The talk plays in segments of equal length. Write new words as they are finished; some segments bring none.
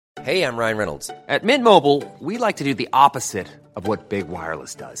Hey, I'm Ryan Reynolds. At Mint Mobile, we like to do the opposite of what Big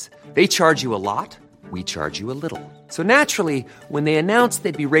Wireless does. They charge you a lot, we charge you a little. So naturally, when they announced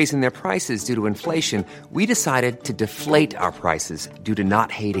they'd be raising their prices due to inflation, we decided to deflate our prices due to not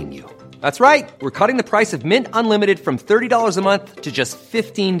hating you. That's right. We're cutting the price of Mint Unlimited from $30 a month to just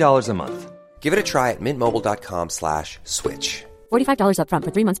 $15 a month. Give it a try at mintmobile.com/switch. $45 up front for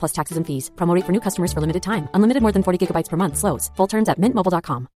 3 months plus taxes and fees. Promo rate for new customers for limited time. Unlimited more than 40 gigabytes per month. Slows full terms at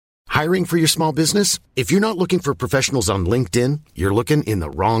mintmobile.com. Hiring for your small business? If you're not looking for professionals on LinkedIn, you're looking in the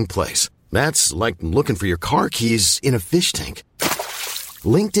wrong place. That's like looking for your car keys in a fish tank.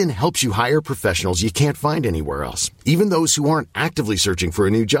 LinkedIn helps you hire professionals you can't find anywhere else, even those who aren't actively searching for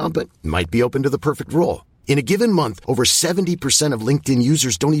a new job but might be open to the perfect role. In a given month, over 70% of LinkedIn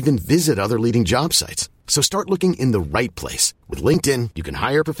users don't even visit other leading job sites. So start looking in the right place. With LinkedIn, you can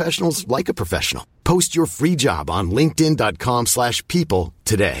hire professionals like a professional. Post your free job on linkedin.com/people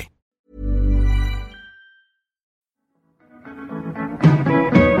today.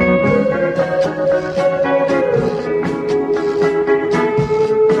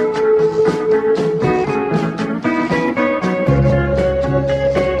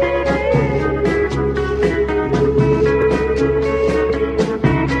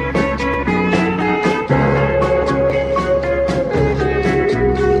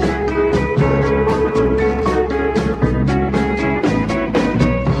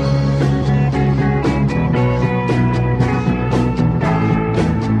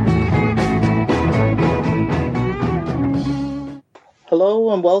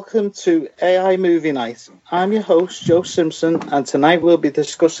 Hello and welcome to AI Movie Night. I'm your host, Joe Simpson, and tonight we'll be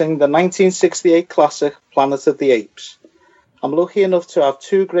discussing the 1968 classic, Planet of the Apes. I'm lucky enough to have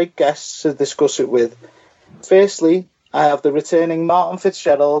two great guests to discuss it with. Firstly, I have the returning Martin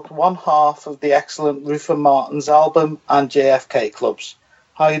Fitzgerald, one half of the excellent Rufus Martin's album and JFK Clubs.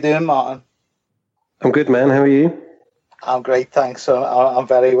 How are you doing, Martin? I'm good, man. How are you? I'm great, thanks. I'm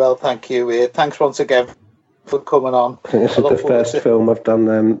very well, thank you. Thanks once again for coming on. This is the first film I've done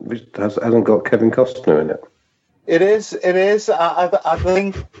which hasn't got Kevin Costner in it. It is. I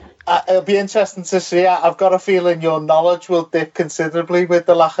think it'll be interesting to see. I've got a feeling your knowledge will dip considerably with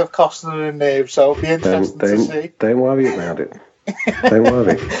the lack of Costner in there, so it'll be interesting to see. Don't worry about it. Don't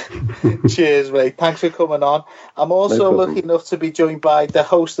worry. Cheers, mate. Thanks for coming on. I'm also lucky enough to be joined by the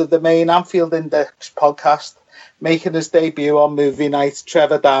host of the main Anfield Index podcast, making his debut on Movie Night,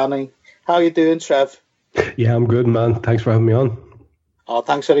 Trevor Downey. How are you doing, Trev? Yeah, I'm good, man. Thanks for having me on. Oh,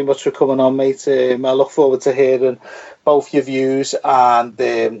 thanks very much for coming on, mate. I look forward to hearing both your views and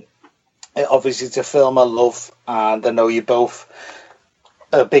obviously it's a film I love, and I know you're both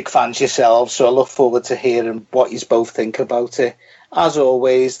big fans yourselves, so I look forward to hearing what you both think about it. As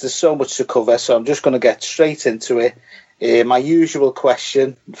always, there's so much to cover, so I'm just going to get straight into it. My usual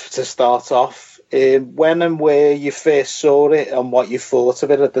question to start off, when and where you first saw it and what you thought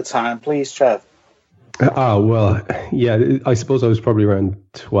of it at the time, please, Trev. Well, yeah, I suppose I was probably around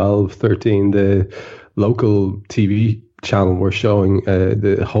 12, 13. The local TV channel were showing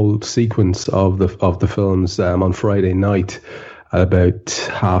the whole sequence of the films on Friday night at about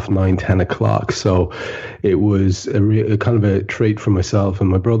 9:30, 10 o'clock. So it was a kind of a treat for myself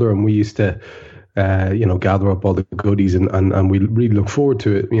and my brother, and we used to gather up all the goodies and we really look forward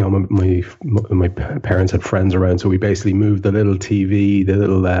to it. You know, my parents had friends around, so we basically moved the little TV, the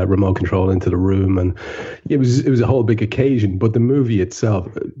little remote control into the room, and it was a whole big occasion. But the movie itself,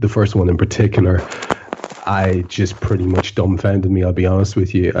 the first one in particular, I just pretty much dumbfounded me, I'll be honest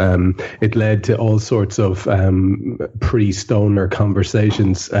with you. It led to all sorts of pre-stoner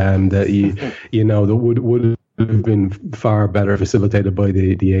conversations that that would have been far better facilitated by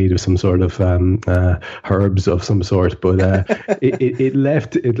the aid of some sort of herbs of some sort, but it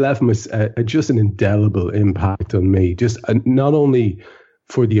left just an indelible impact on me. Just not only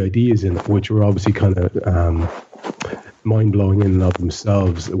for the ideas in it, which were obviously kind of mind-blowing in and of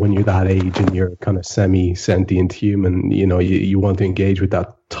themselves. When you're that age and you're kind of semi-sentient human, you want to engage with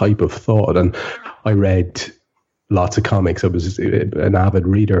that type of thought. And I read lots of comics. I was an avid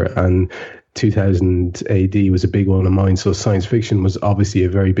reader, and 2000 AD was a big one of mine. So science fiction was obviously a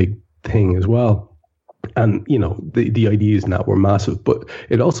very big thing as well. And, the ideas in that were massive, but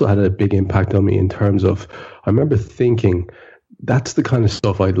it also had a big impact on me in terms of, I remember thinking, that's the kind of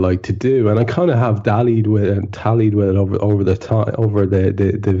stuff I'd like to do. And I kind of have tallied with it over the time, over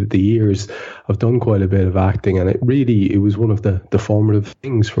the years. I've done quite a bit of acting, and it was one of the formative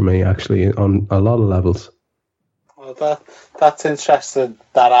things for me, actually, on a lot of levels. Well, that's interesting.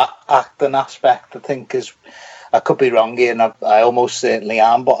 That acting aspect, I think, I could be wrong here, and I almost certainly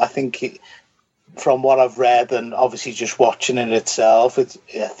am, but I think from what I've read and obviously just watching it itself, I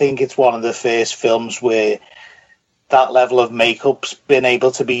think it's one of the first films where that level of makeup's been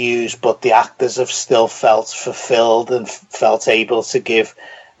able to be used, but the actors have still felt fulfilled and felt able to give,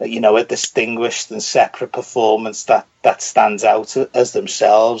 a distinguished and separate performance that stands out as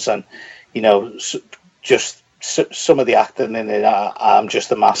themselves. And, just some of the acting in it, I'm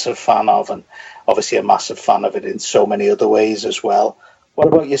just a massive fan of, and obviously a massive fan of it in so many other ways as well. What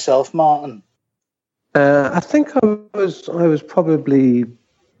about yourself, Martin? I think I was probably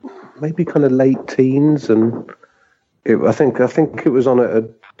maybe kind of late teens, and I think it was on a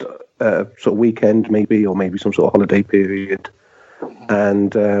sort of weekend, maybe, or maybe some sort of holiday period.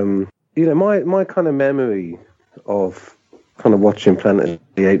 And my kind of memory of kind of watching Planet of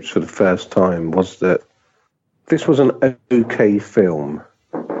the Apes for the first time was that this was an okay film,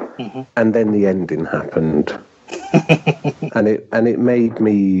 and then the ending happened, and it made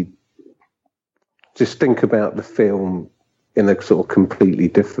me just think about the film in a sort of completely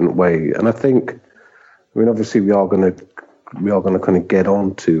different way. And I think, obviously we are going to kind of get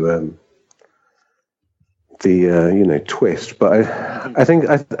on to the twist, but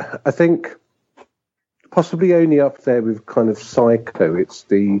I think possibly only up there with kind of Psycho. It's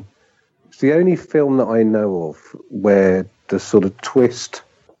the only film that I know of where the sort of twist,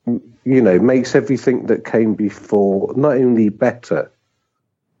 makes everything that came before not only better,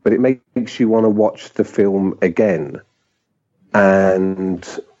 but it makes you want to watch the film again. And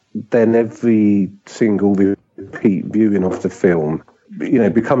then every single repeat viewing of the film,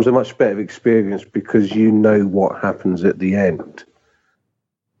 becomes a much better experience because you know what happens at the end.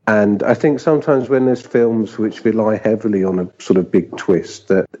 And I think sometimes when there's films which rely heavily on a sort of big twist,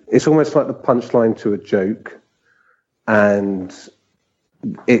 that it's almost like the punchline to a joke. And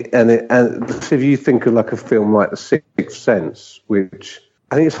if you think of like a film like The Sixth Sense, which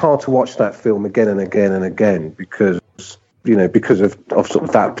I think it's hard to watch that film again and again and again because of sort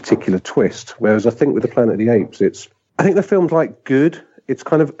of that particular twist. Whereas I think with the Planet of the Apes, I think the film's like good. It's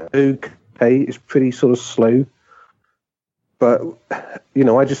kind of okay. It's pretty sort of slow. But,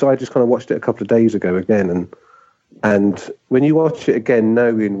 I just kind of watched it a couple of days ago again. And when you watch it again,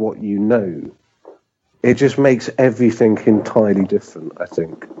 knowing what you know, it just makes everything entirely different, I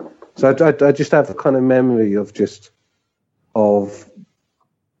think. So I just have a kind of memory of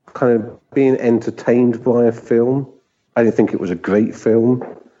kind of being entertained by a film. I didn't think it was a great film,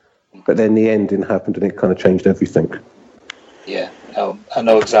 but then the ending happened and it kind of changed everything. Yeah, I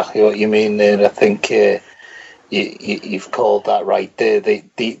know exactly what you mean there. I think you've called that right there.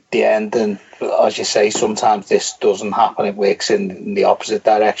 The ending, as you say, sometimes this doesn't happen. It works in the opposite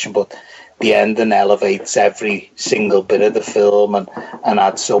direction, but the ending elevates every single bit of the film and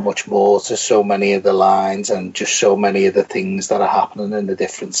adds so much more to so many of the lines and just so many of the things that are happening in the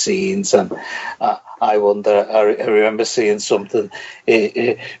different scenes. And I wonder, I remember seeing something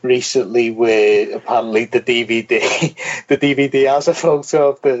recently where apparently the DVD has a photo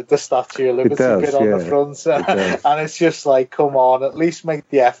of the Statue of Liberty bit on the front, and it's just like, come on, at least make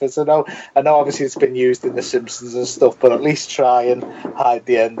the effort. I know obviously it's been used in The Simpsons and stuff, but at least try and hide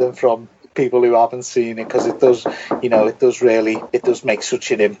the ending from people who haven't seen it, because it does make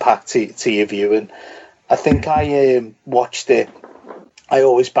such an impact to your viewing. I think I watched it. I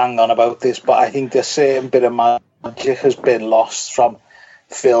always bang on about this, but I think a certain bit of magic has been lost from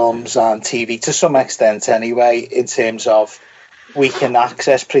films and TV to some extent anyway, in terms of we can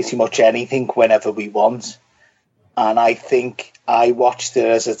access pretty much anything whenever we want. And I think I watched it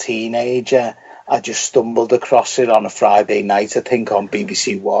as a teenager. I just stumbled across it on a Friday night, I think, on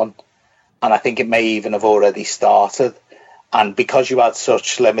BBC One. And I think it may even have already started. And because you had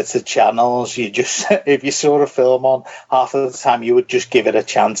such limited channels, you just, if you saw a film on, half of the time you would just give it a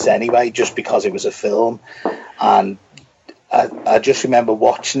chance anyway, just because it was a film. And I just remember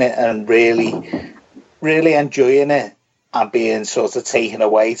watching it and really, really enjoying it and being sort of taken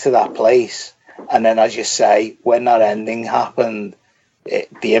away to that place. And then, as you say, when that ending happened,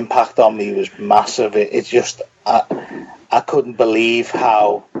 the impact on me was massive. It's just, I couldn't believe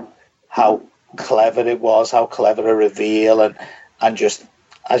how clever it was, how clever a reveal, and just,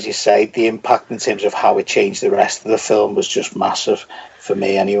 as you say, the impact in terms of how it changed the rest of the film was just massive for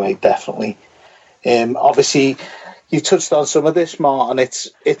me anyway, definitely. Obviously, you touched on some of this, Martin.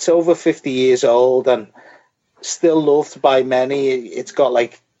 It's over 50 years old and still loved by many. It's got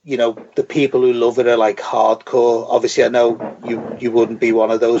the people who love it are like hardcore. Obviously, I know you wouldn't be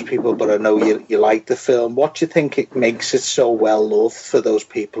one of those people, but I know you like the film. What do you think it makes it so well loved for those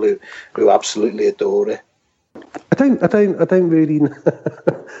people who absolutely adore it? I don't really know.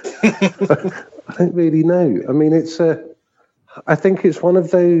 I don't really know. I mean, I think it's one of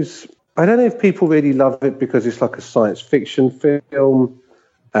those. I don't know if people really love it because it's like a science fiction film.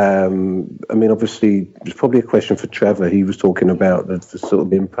 I mean, obviously, it's probably a question for Trevor. He was talking about the sort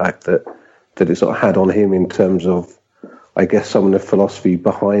of impact that it sort of had on him in terms of, I guess, some of the philosophy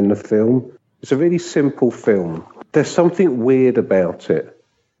behind the film. It's a really simple film. There's something weird about it.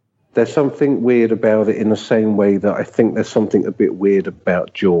 There's something weird about it in the same way that I think there's something a bit weird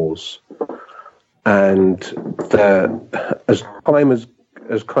about Jaws. And that as time has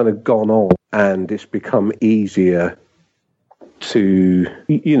kind of gone on and it's become easier to,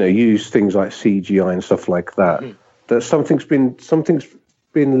 you know, use things like CGI and stuff like that, that something's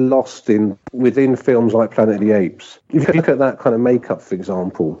been lost within films like Planet of the Apes. If you look at that kind of makeup, for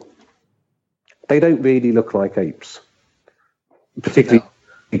example, they don't really look like apes, particularly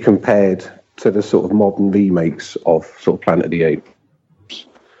compared to the sort of modern remakes of sort of Planet of the Apes.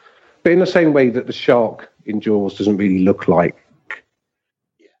 But in the same way that the shark in Jaws doesn't really look like,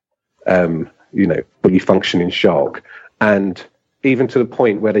 you know, fully functioning shark, and even to the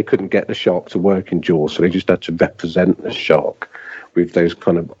point where they couldn't get the shark to work in Jaws, so they just had to represent the shark with those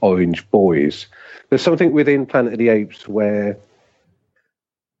kind of orange buoys. There's something within Planet of the Apes where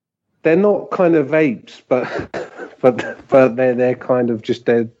they're not kind of apes, but they're kind of just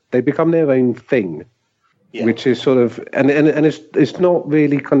they become their own thing, which is sort of and it's not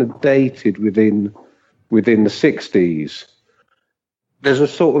really kind of dated within the 60s. There's a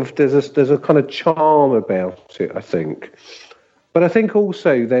sort of there's a kind of charm about it, I think, but I think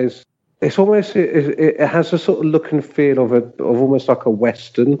also it has a sort of look and feel of almost like a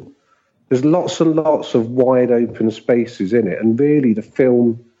Western. There's lots and lots of wide open spaces in it, and really the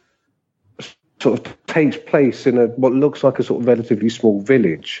film sort of takes place in what looks like a sort of relatively small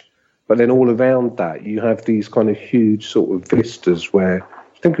village, but then all around that you have these kind of huge sort of vistas where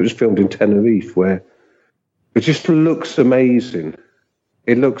I think it was filmed in Tenerife, where it just looks amazing.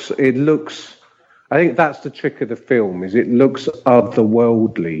 It looks. I think that's the trick of the film, is it looks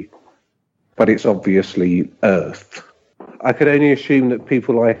otherworldly, but it's obviously Earth. I could only assume that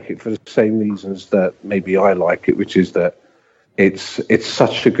people like it for the same reasons that maybe I like it, which is that it's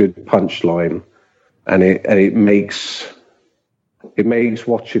such a good punchline, and it makes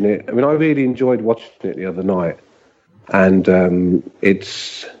watching it. I mean, I really enjoyed watching it the other night, and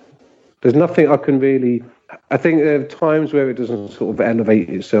there's nothing I can really. I think there are times where it doesn't sort of elevate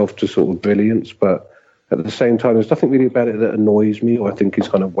itself to sort of brilliance, but at the same time, there's nothing really about it that annoys me or I think is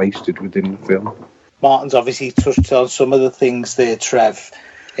kind of wasted within the film. Martin's obviously touched on some of the things there, Trev.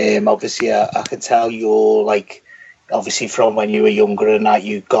 Obviously, I can tell you're like, obviously from when you were younger and that,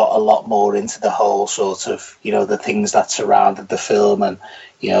 you got a lot more into the whole sort of, you know, the things that surrounded the film, and,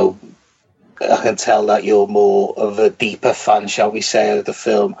 you know, I can tell that you're more of a deeper fan, shall we say, of the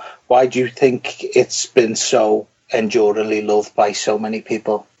film. Why do you think it's been so enduringly loved by so many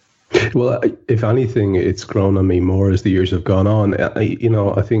people? Well, if anything, it's grown on me more as the years have gone on.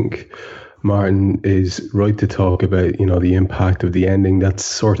 I think Martin is right to talk about, you know, the impact of the ending. That's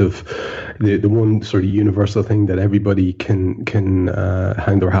sort of the one sort of universal thing that everybody can hang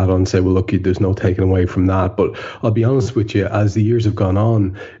their hat on and say, well, look, there's no taking away from that. But I'll be honest with you, as the years have gone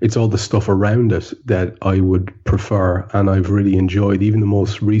on, it's all the stuff around it that I would prefer, and I've really enjoyed even the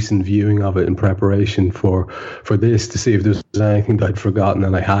most recent viewing of it in preparation for this, to see if there's anything that I'd forgotten,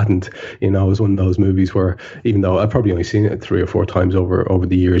 and I hadn't. You know, it was one of those movies where, even though I've probably only seen it 3 or 4 times over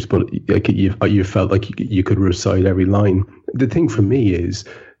the years, but you felt like you could recite every line. The thing for me is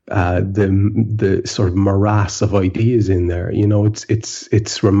the sort of morass of ideas in there. You know,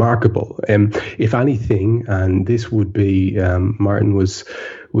 it's remarkable. If anything, and this would be Martin was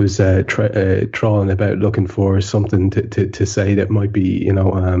trawling about looking for something to say that might be, you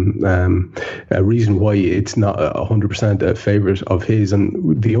know, a reason why it's not 100% a favorite of his.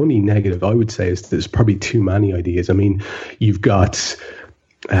 And the only negative I would say is there's probably too many ideas. I mean, you've got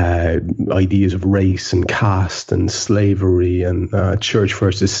ideas of race and caste and slavery and church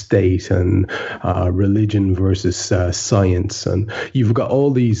versus state and religion versus science, and you've got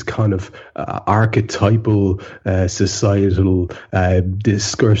all these kind of archetypal societal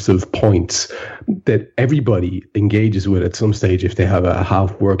discursive points that everybody engages with at some stage. If they have a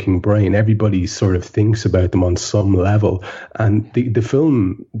half working brain, everybody sort of thinks about them on some level, and the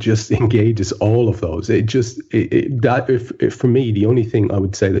film just engages all of those. For me, the only thing I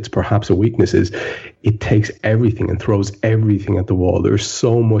would say that's perhaps a weakness is it takes everything and throws everything at the wall. There's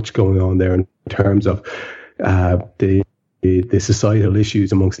so much going on there in terms of the societal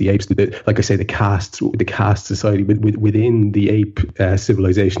issues amongst the apes, like I say, the caste society within the ape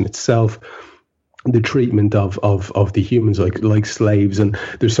civilization itself. the treatment of the humans like slaves. And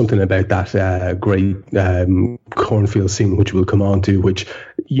there's something about that great cornfield scene, which we'll come on to, which,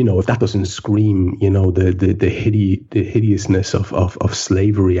 you know, if that doesn't scream, you know, the hideousness of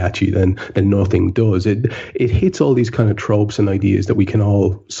slavery at you, then nothing does. It hits all these kind of tropes and ideas that we can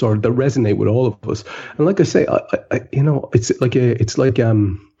all sort of, that resonate with all of us. And like I say, I you know, it's like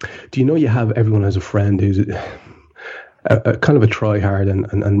do you know, you have, everyone has a friend who's a kind of a try hard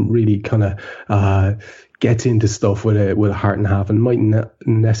and really kind of gets into stuff with a heart and half, and might not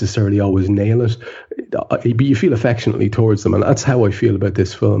necessarily always nail it, but you feel affectionately towards them. And that's how I feel about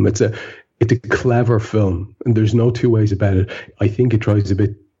this film. It's a clever film, and there's no two ways about it. I think it tries a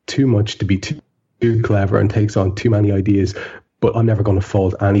bit too much to be too clever and takes on too many ideas, but I'm never going to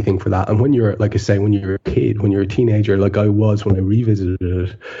fault anything for that. And when you're, like I say, when you're a kid, when you're a teenager, like I was when I revisited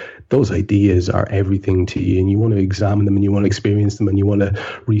it, those ideas are everything to you, and you want to examine them, and you want to experience them, and you want to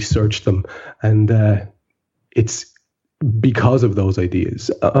research them. And it's because of those ideas,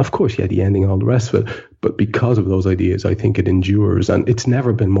 of course, yeah, the ending and all the rest of it, but because of those ideas, I think it endures. And it's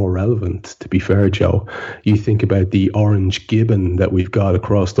never been more relevant, to be fair, Joe. You think about the orange gibbon that we've got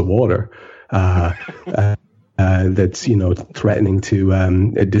across the water, that's, you know, threatening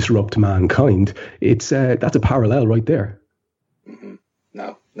to disrupt mankind. It's that's a parallel right there. Mm-hmm.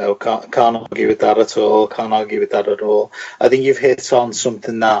 No, can't argue with that at all. Can't argue with that at all. I think you've hit on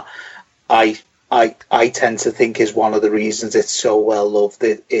something that I tend to think is one of the reasons it's so well loved.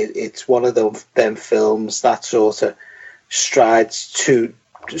 It's one of them films that sort of strides two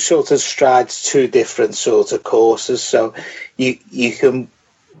different sort of courses. So you can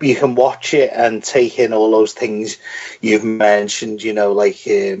watch it and take in all those things you've mentioned, you know, like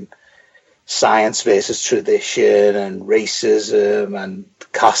science versus tradition and racism and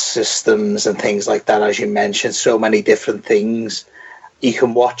caste systems and things like that, as you mentioned, so many different things. You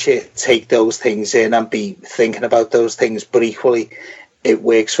can watch it, take those things in and be thinking about those things, but equally it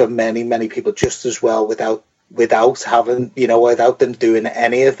works for many, many people just as well without having, you know, without them doing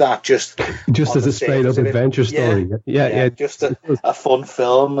any of that, just as a straight up adventure story. Yeah, just a fun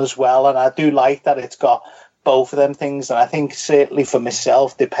film as well. And I do like that it's got both of them things. And I think certainly for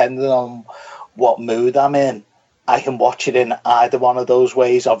myself, depending on what mood I'm in, I can watch it in either one of those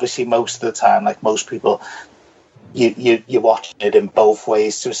ways. Obviously, most of the time, like most people, you're watching it in both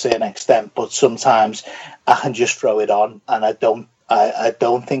ways to a certain extent. But sometimes I can just throw it on, and I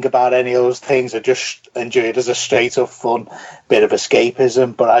don't think about any of those things. I just enjoy it as a straight up fun bit of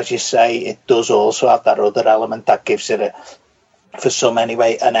escapism. But as you say, it does also have that other element that gives it for some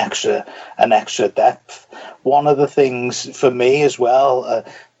anyway, an extra depth. One of the things for me as well,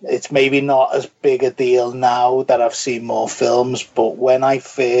 it's maybe not as big a deal now that I've seen more films, but when I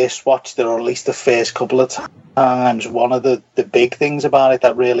first watched it, or at least the first couple of times, one of the big things about it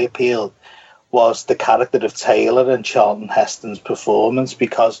that really appealed was the character of Taylor and Charlton Heston's performance,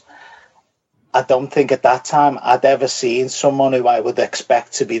 because I don't think at that time I'd ever seen someone who I would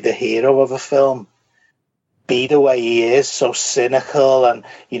expect to be the hero of a film be the way he is, so cynical, and,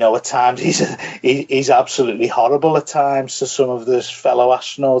 you know, at times he's absolutely horrible at times to some of his fellow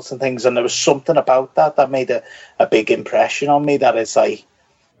astronauts and things. And there was something about that made a big impression on me, that it's like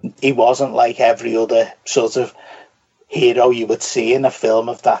he wasn't like every other sort of hero you would see in a film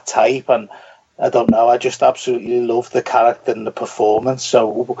of that type. And I don't know, I just absolutely love the character and the performance. So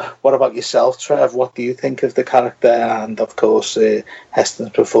what about yourself, Trev? What do you think of the character and, of course,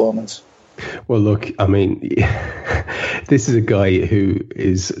 Heston's performance? Well, look, I mean, this is a guy who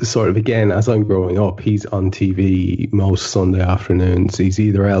is sort of, again, as I'm growing up, he's on TV most Sunday afternoons. He's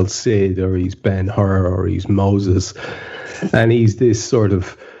either El Cid, or he's Ben-Hur, or he's Moses. And he's this sort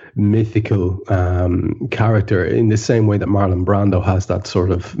of mythical character, in the same way that Marlon Brando has that sort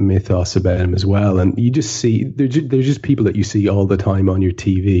of mythos about him as well. And you just see, there's just people that you see all the time on your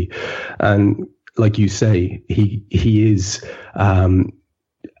TV. And like you say, he is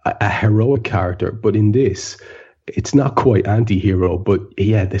a heroic character, but in this, it's not quite anti-hero, but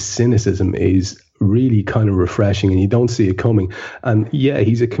yeah, the cynicism is really kind of refreshing, and you don't see it coming. And yeah,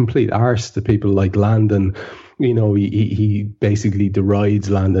 he's a complete arse to people like Landon. You know, he basically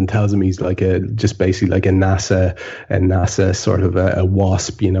derides Landon, tells him he's like basically like a NASA sort of a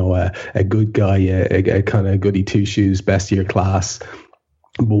wasp, you know, a good guy, a kind of goody two shoes, best of your class.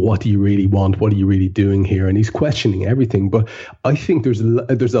 But what do you really want? What are you really doing here? And he's questioning everything. But I think there's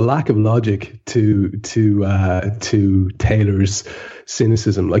a lack of logic to Taylor's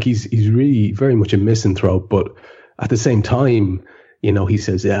cynicism. Like he's really very much a misanthrope, but at the same time, he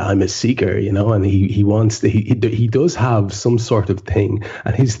says, yeah, I'm a seeker, and he wants to, he does have some sort of thing.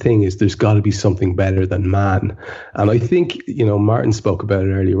 And his thing is there's got to be something better than man. And I think, Martin spoke about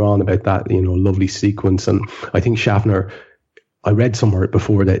it earlier on about that, lovely sequence. And I think Schaffner, I read somewhere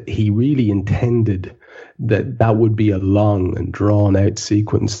before that he really intended that would be a long and drawn out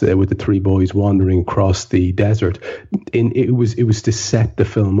sequence with the three boys wandering across the desert. It was to set the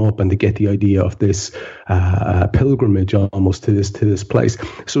film up and to get the idea of this pilgrimage almost to this place.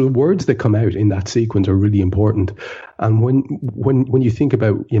 So the words that come out in that sequence are really important. And when you think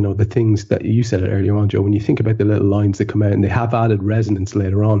about the things that you said earlier on, Joe, when you think about the little lines that come out, and they have added resonance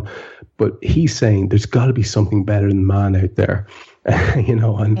later on, but he's saying there's got to be something better than man out there,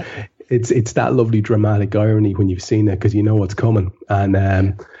 and. It's that lovely dramatic irony when you've seen it, because you know what's coming. And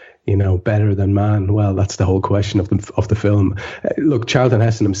better than man, well, that's the whole question of the film. Look, Charlton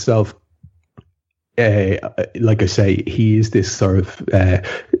Heston himself, like I say, he is this sort of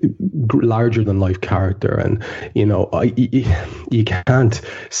larger than life character, and you can't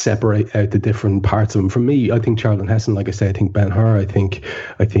separate out the different parts of him. For me, I think Charlton Heston, like I say, I think Ben-Hur, I think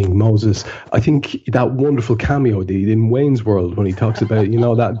Moses, I think that wonderful cameo he did in Wayne's World when he talks about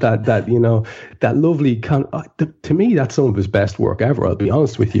that lovely to me, that's some of his best work ever, I'll be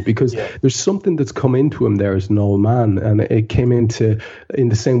honest with you, because there's something that's come into him there as an old man, and it came into, in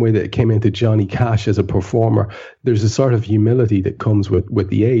the same way that it came into Johnny Cash as a performer. There's a sort of humility that comes with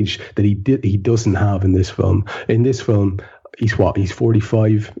the age that he doesn't have in this film. In this film, he's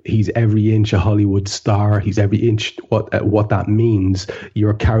 45. He's every inch a Hollywood star. He's every inch what that means.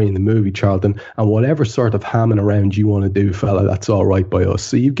 You're carrying the movie, Charlton, and whatever sort of hamming around you want to do, fella, that's all right by us.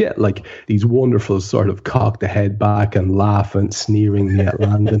 So you get like these wonderful sort of cock the head back and laugh and sneering at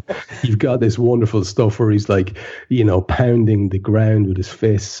Landon. You've got this wonderful stuff where he's like, pounding the ground with his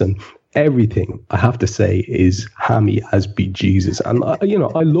fists, and everything, I have to say, is hammy as bejesus. And I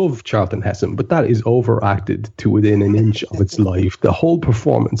love Charlton Heston, but that is overacted to within an inch of its life. The whole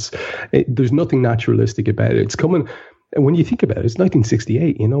performance, there's nothing naturalistic about it. It's coming, and when you think about it, it's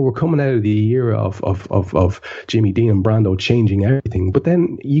 1968. We're coming out of the era of Jimmy Dean and Brando changing everything. But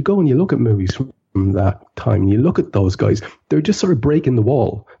then you go and you look at movies from that time, and you look at those guys, they're just sort of breaking the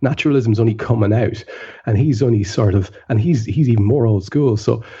wall. Naturalism's only coming out, and he's only sort of, and he's even more old school.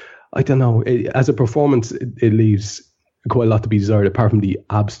 So I don't know. As a performance, it leaves quite a lot to be desired, apart from the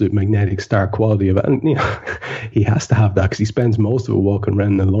absolute magnetic star quality of it. And he has to have that because he spends most of it walking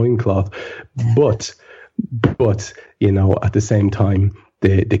around in a loincloth. But at the same time,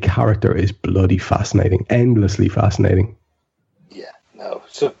 the character is bloody fascinating, endlessly fascinating. Yeah, no.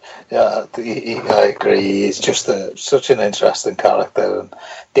 So I agree. He's just such an interesting character and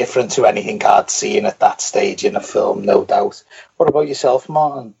different to anything I'd seen at that stage in a film, no doubt. What about yourself,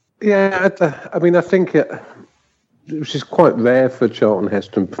 Martin? Yeah, I think it was just quite rare for Charlton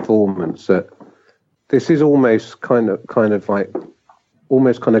Heston performance that this is almost kind of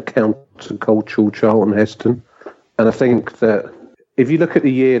countercultural Charlton Heston. And I think that if you look at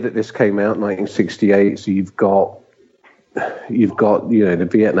the year that this came out, 1968, so you've got the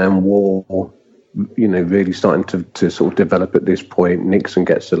Vietnam War, really starting to sort of develop at this point. Nixon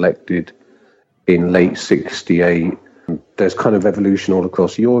gets elected in late 68. There's kind of revolution all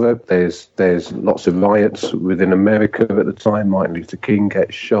across Europe. There's lots of riots within America at the time. Martin Luther King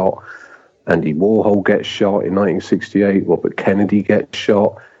gets shot. Andy Warhol gets shot in 1968. Robert Kennedy gets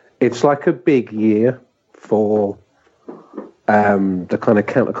shot. It's like a big year for the kind of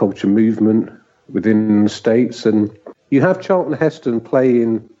counterculture movement within the States. And you have Charlton Heston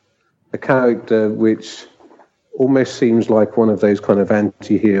playing a character which almost seems like one of those kind of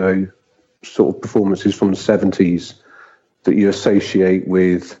anti-hero sort of performances from the 70s that you associate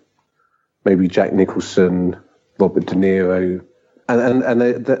with maybe Jack Nicholson, Robert De Niro, and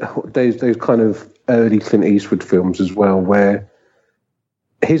those kind of early Clint Eastwood films as well, where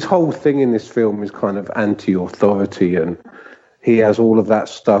his whole thing in this film is kind of anti-authority, and he has all of that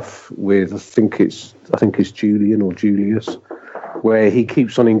stuff with I think it's Julian or Julius, where he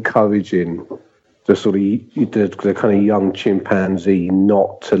keeps on encouraging the sort of the kind of young chimpanzee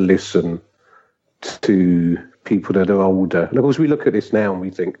not to listen to people that are older. And of course, we look at this now and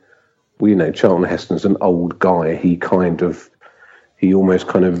we think, Charlton Heston's an old guy. He almost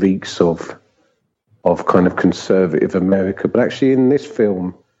kind of reeks of kind of conservative America. But actually, in this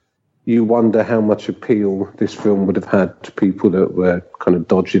film, you wonder how much appeal this film would have had to people that were kind of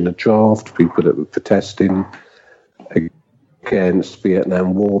dodging the draft, people that were protesting against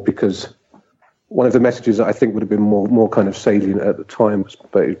Vietnam War, because one of the messages that I think would have been more kind of salient at the time,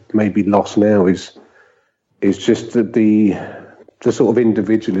 but it may be lost now, is just that the sort of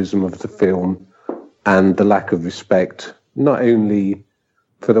individualism of the film and the lack of respect not only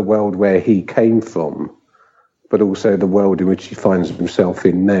for the world where he came from, but also the world in which he finds himself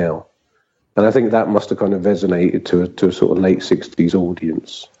in now. And I think that must have kind of resonated to a sort of late 60s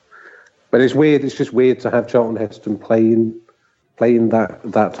audience. But it's weird. It's just weird to have Charlton Heston playing that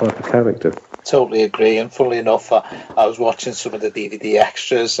type of character. Totally agree. And funnily enough, I was watching some of the DVD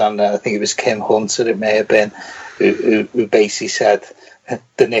extras, and I think it was Kim Hunter, it may have been, who basically said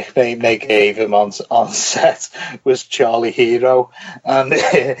the nickname they gave him on set was Charlie Hero. And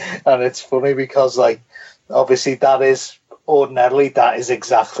and it's funny because, like, obviously that is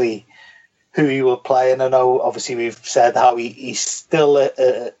exactly who you were playing. I know, obviously, we've said how he's still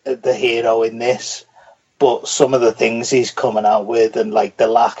the hero in this, but some of the things he's coming out with, and like the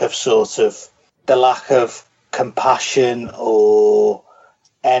lack of compassion or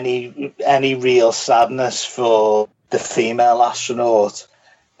any real sadness for the female astronaut,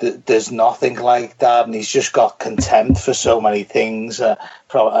 there's nothing like that, and he's just got contempt for so many things.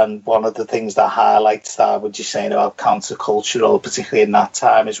 And one of the things that highlights that, what you're saying about countercultural, particularly in that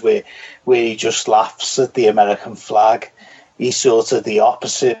time, is where he just laughs at the American flag. He's sort of the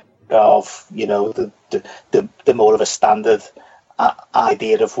opposite of, you know, the more of a standard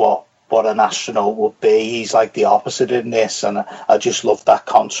idea of what an astronaut would be. He's like the opposite in this, and I just love that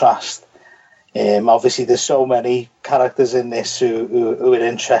contrast. Obviously, there's so many characters in this who are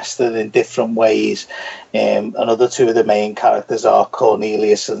interested in different ways. Another two of the main characters are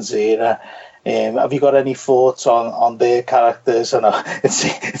Cornelius and Zira. Have you got any thoughts on their characters? And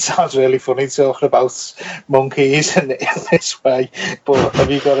it sounds really funny talking about monkeys in this way, but have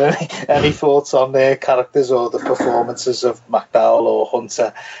you got any thoughts on their characters or the performances of McDowell or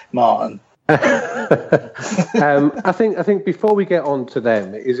Hunter Martin? I think before we get on to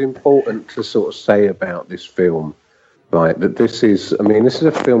them, it is important to sort of say about this film, right, that this is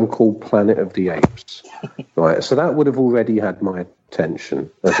a film called Planet of the Apes, right? So that would have already had my attention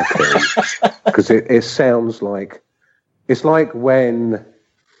as a film, because it sounds like, it's like when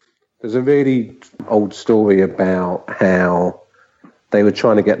there's a really old story about how they were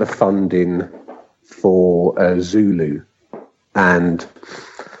trying to get the funding for Zulu, and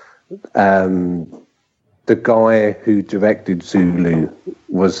the guy who directed Zulu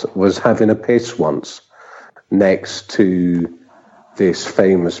was having a piss once next to this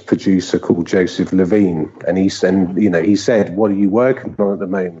famous producer called Joseph Levine, and he said, "What are you working on at the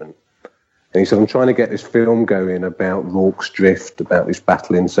moment?" And he said, "I'm trying to get this film going about Rorke's Drift, about this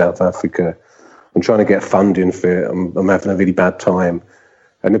battle in South Africa. I'm trying to get funding for it. I'm having a really bad time."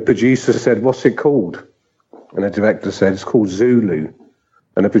 And the producer said, "What's it called?" And the director said, "It's called Zulu."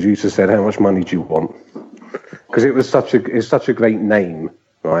 And the producer said, "How much money do you want?" Because it's such a great name,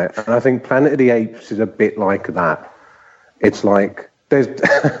 right? And I think Planet of the Apes is a bit like that. It's like there's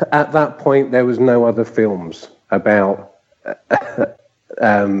at that point there was no other films about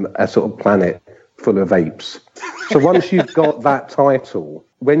a sort of planet full of apes. So once you've got that title,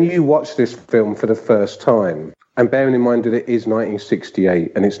 when you watch this film for the first time, and bearing in mind that it is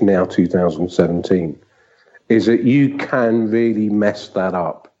 1968 and it's now 2017. Is that you can really mess that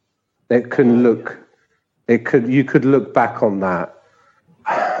up. You could look back on that,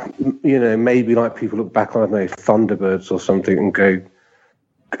 you know, maybe like people look back on, I don't know, Thunderbirds or something and go,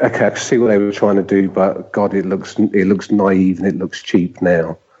 okay, I can see what they were trying to do, but God, it looks naive and it looks cheap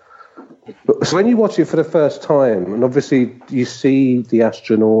now. But, so when you watch it for the first time, and obviously you see the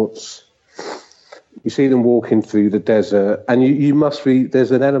astronauts, you see them walking through the desert, and you must be,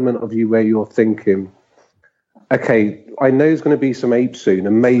 there's an element of you where you're thinking, okay, I know there's going to be some apes soon,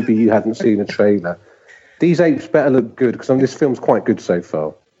 and maybe you hadn't seen a trailer. These apes better look good, because this film's quite good so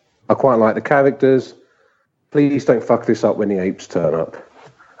far. I quite like the characters. Please don't fuck this up when the apes turn up.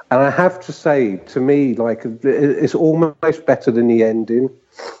 And I have to say, to me, like, it's almost better than the ending.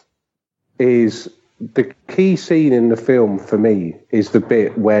 Is the key scene in the film for me is the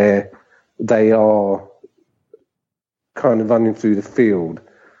bit where they are kind of running through the field,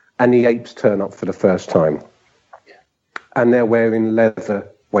 and the apes turn up for the first time. And they're wearing leather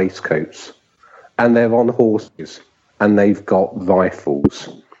waistcoats, and they're on horses, and they've got rifles.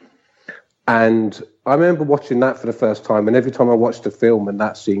 And I remember watching that for the first time, and every time I watch the film and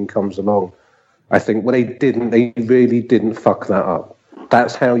that scene comes along, I think, well, they really didn't fuck that up.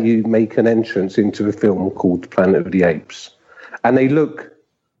 That's how you make an entrance into a film called Planet of the Apes. And they look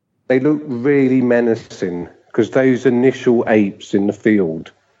really menacing, because those initial apes in the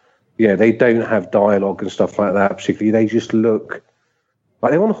field, yeah, they don't have dialogue and stuff like that particularly. They just look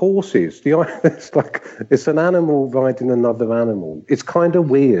like they're on horses. It's an animal riding another animal. It's kind of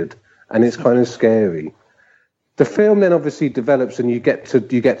weird and it's kind of scary. The film then obviously develops, and you get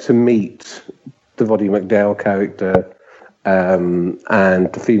to meet the Roddy McDowall character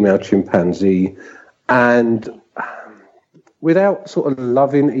and the female chimpanzee, and without sort of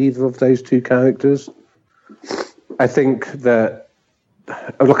loving either of those two characters, I think that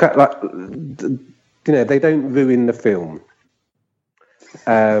they don't ruin the film,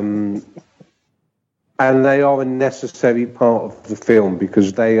 and they are a necessary part of the film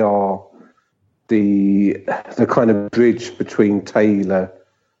because they are the kind of bridge between Taylor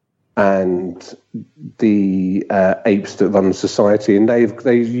and the apes that run society, and they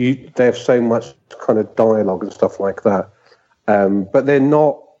have so much kind of dialogue and stuff like that, but they're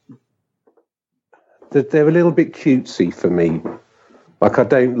not. They're a little bit cutesy for me. Like I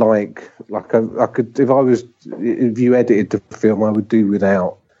don't like I could if you edited the film, I would do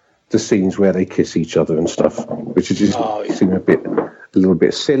without the scenes where they kiss each other and stuff, which is just seem a little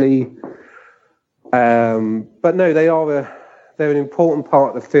bit silly. But no, they're an important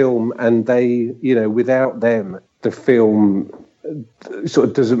part of the film, and they, without them, the film sort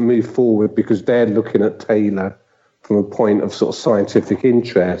of doesn't move forward because they're looking at Taylor from a point of sort of scientific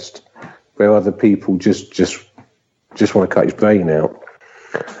interest, where other people just want to cut his brain out.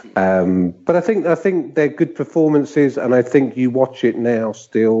 But I think they're good performances, and I think you watch it now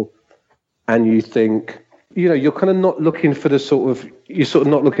still, and you think, you're kind of not looking for you're sort of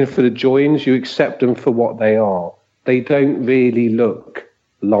not looking for the joins. You accept them for what they are. They don't really look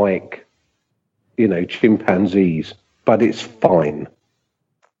like, chimpanzees, but it's fine.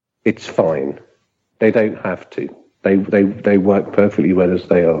 It's fine. They don't have to. They work perfectly well as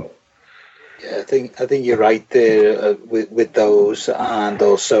they are. Yeah, I think you're right there with those, and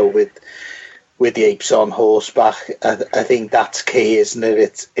also with the apes on horseback. I think that's key, isn't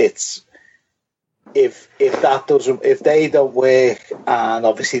it? It's if they don't work, and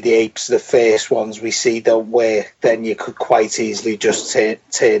obviously the apes, the first ones we see, don't work, then you could quite easily just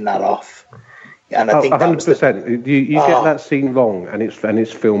turn that off. And I think 100%. You get that scene wrong, and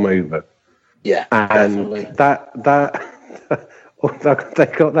it's film over. Yeah, and definitely. that. They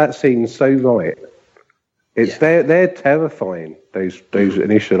got that scene so right. They're terrifying. Those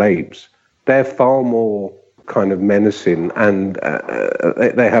initial apes. They're far more kind of menacing, and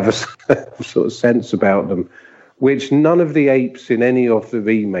they have a sort of sense about them, which none of the apes in any of the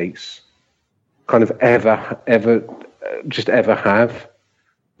remakes kind of ever have.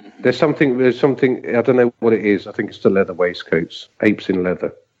 There's something. I don't know what it is. I think it's the leather waistcoats. Apes in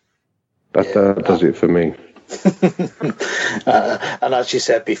leather. That does it for me. And as you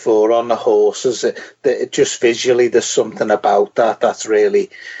said before, on the horses, just visually there's something about that's really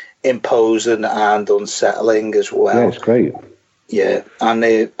imposing and unsettling as well. Yeah, it's great. Yeah, and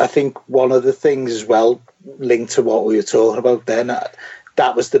I think one of the things as well, linked to what we were talking about then,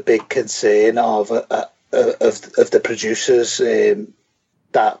 that was the big concern of the producers,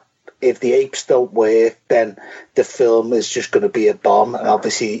 that if the apes don't work, then the film is just going to be a bomb, and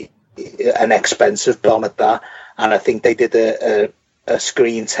obviously an expensive bomb at that. And I think they did a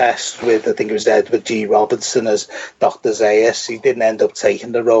screen test with, I think it was Edward G. Robinson as Dr. Zaius. He didn't end up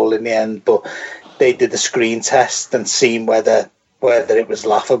taking the role in the end, but they did a screen test and seen whether it was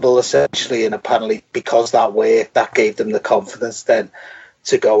laughable, essentially. And apparently, because that worked, that gave them the confidence then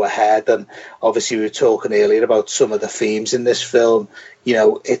to go ahead. And obviously, we were talking earlier about some of the themes in this film.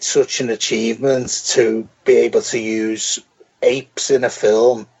 It's such an achievement to be able to use apes in a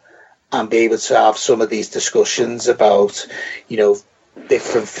film and be able to have some of these discussions about,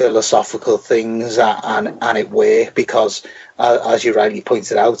 different philosophical things, and it worked because, as you rightly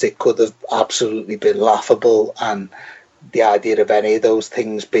pointed out, it could have absolutely been laughable, and the idea of any of those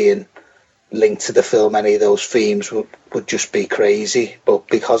things being linked to the film, any of those themes would just be crazy. But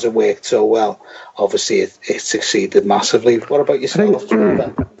because it worked so well, obviously it succeeded massively. What about yourself,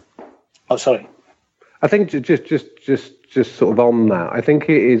 Trevor? Oh, sorry. I think just sort of on that, I think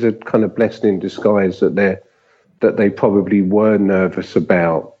it is a kind of blessing in disguise that they probably were nervous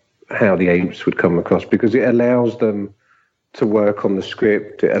about how the apes would come across, because it allows them to work on the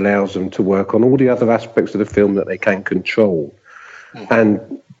script. It allows them to work on all the other aspects of the film that they can control. Mm-hmm.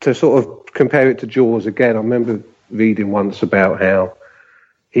 And to sort of compare it to Jaws again, I remember reading once about how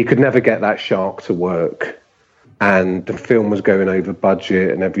he could never get that shark to work, and the film was going over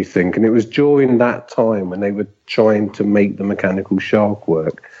budget and everything. And it was during that time when they were trying to make the mechanical shark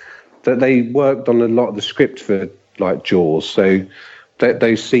work that they worked on a lot of the script for, like, Jaws. So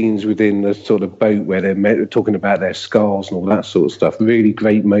those scenes within the sort of boat where they're talking about their scars and all that sort of stuff, really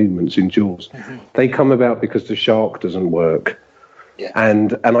great moments in Jaws. Mm-hmm. They come about because the shark doesn't work. Yeah.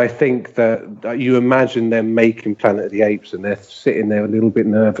 And I think that you imagine them making Planet of the Apes, and they're sitting there a little bit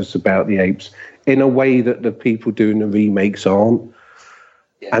nervous about the apes in a way that the people doing the remakes aren't.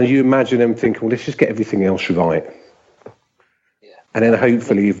 Yeah. And you imagine them thinking, well, let's just get everything else right. And then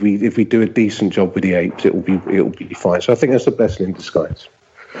hopefully, if we do a decent job with the apes, it'll be fine. So I think that's a blessing in disguise.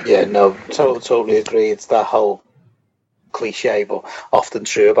 Yeah, no, totally agree. It's that whole cliche, but often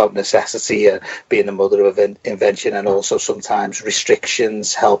true, about necessity being the mother of invention, and also sometimes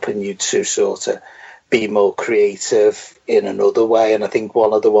restrictions helping you to sort of be more creative in another way. And I think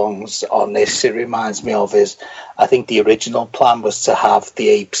one of the ones on this it reminds me of is, I think the original plan was to have the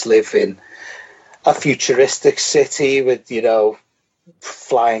apes live in a futuristic city with, you know,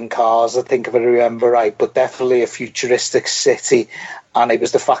 flying cars, I think, if I remember right, but definitely a futuristic city. And it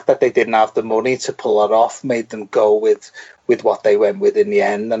was the fact that they didn't have the money to pull it off made them go with what they went with in the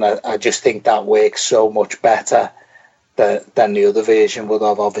end. And I just think that works so much better than the other version would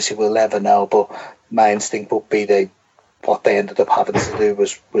have. Obviously, we'll never know, but my instinct would be what they ended up having to do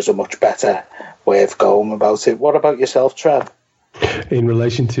was a much better way of going about it. What about yourself, Trev? In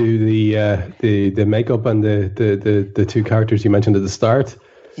relation to the makeup and the two characters you mentioned at the start?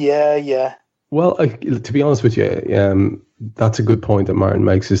 Yeah. Well, to be honest with you, that's a good point that Martin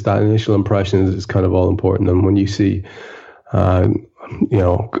makes, is that initial impression is kind of all important. And when you see,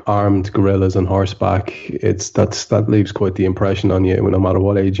 armed gorillas on horseback, that leaves quite the impression on you, no matter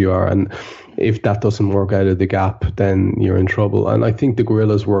what age you are. And if that doesn't work out of the gap, then you're in trouble. And I think the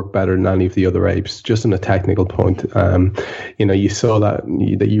gorillas work better than any of the other apes, just on a technical point. You saw that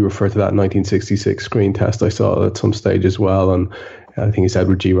you referred to that 1966 screen test. I saw it at some stage as well. And I think it's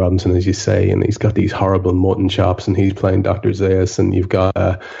Edward G. Robinson, as you say, and he's got these horrible mutton chops, and he's playing Dr. Zaius, and you've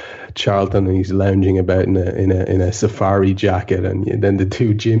got Charlton, and he's lounging about in a safari jacket, and then the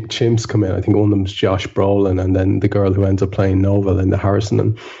two chimps come in. I think one of them's Josh Brolin, and then the girl who ends up playing Nova, Linda Harrison,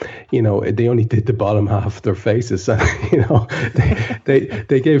 and they only did the bottom half of their faces. And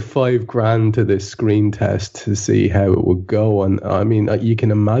they gave $5,000 to this screen test to see how it would go. And I mean, you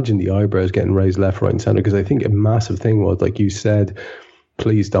can imagine the eyebrows getting raised left, right, and center, because I think a massive thing was, like you said,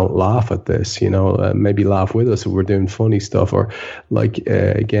 please don't laugh at this, maybe laugh with us if we're doing funny stuff, or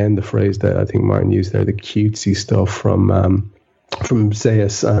again, the phrase that I think Martin used there, the cutesy stuff from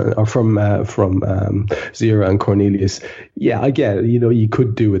Zaius, or from Zira and Cornelius. Yeah, I get it. You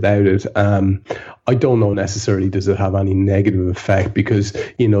could do without it. I don't know necessarily does it have any negative effect, because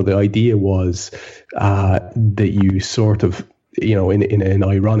the idea was that you sort of, in an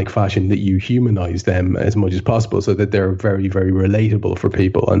ironic fashion, that you humanize them as much as possible, so that they're very, very relatable for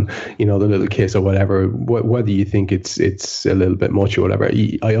people. And the little kiss or whatever, whether you think it's a little bit much or whatever,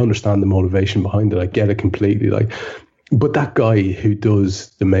 I understand the motivation behind it. I get it completely. But that guy who does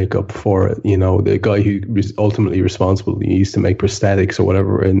the makeup for it, the guy who is ultimately responsible, he used to make prosthetics or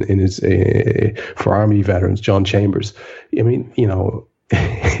whatever in his for army veterans, John Chambers. I mean,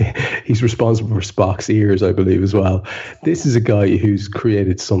 he's responsible for Spock's ears, I believe, as well. This is a guy who's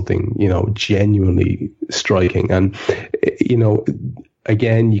created something, genuinely striking. And,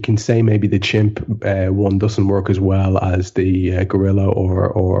 again, you can say maybe the chimp one doesn't work as well as the gorilla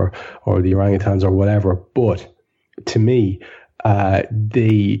or the orangutans or whatever. But to me,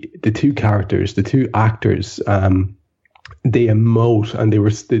 the two characters, the two actors, they emote, and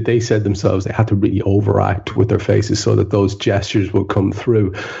they said themselves they had to really overact with their faces so that those gestures would come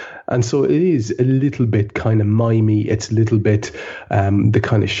through. And so it is a little bit kind of mimey. It's a little bit the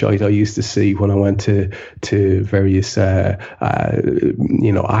kind of shite I used to see when I went to various acting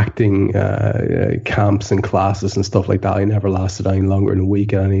camps and classes and stuff like that. I never lasted any longer than a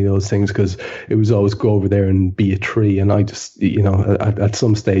week at any of those things, because it was always go over there and be a tree. And I just, at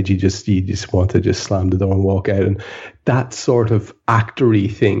some stage you just want to just slam the door and walk out. And that sort of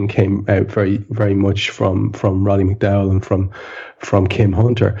actory thing came out very, very much from Roddy McDowall and from Kim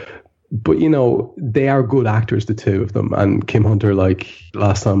Hunter. But, they are good actors, the two of them. And Kim Hunter,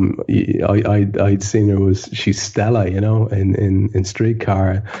 last time I'd seen her, she's Stella, in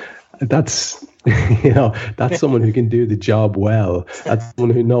Streetcar. That's, that's someone who can do the job well. That's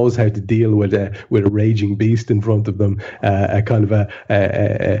someone who knows how to deal with a raging beast in front of them, a kind of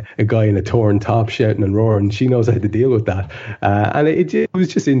a guy in a torn top shouting and roaring. She knows how to deal with that. And it was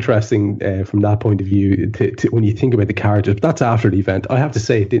just interesting from that point of view to when you think about the characters. But that's after the event. I have to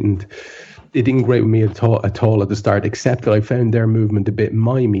say it didn't grate with me at all at the start, except that I found their movement a bit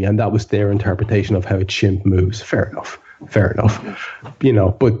mimey, and that was their interpretation of how a chimp moves. Fair enough.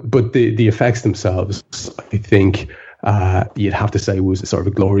 But the effects themselves, I think you'd have to say was a sort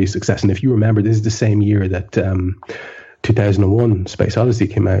of a glorious success. And if you remember, this is the same year that 2001 Space Odyssey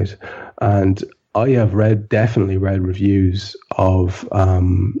came out, and I have definitely read reviews of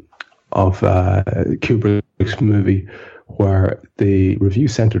Kubrick's movie where the review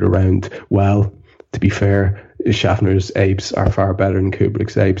centered around, well, to be fair, Schaffner's apes are far better than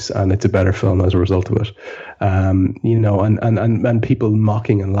Kubrick's apes, and it's a better film as a result of it. You know, and people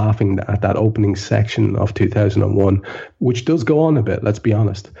mocking and laughing at that opening section of 2001, which does go on a bit, let's be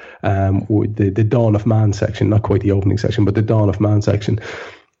honest. The Dawn of Man section, not quite the opening section, but the Dawn of Man section.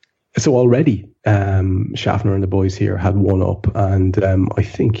 So already, Schaffner and the boys here had one up, and I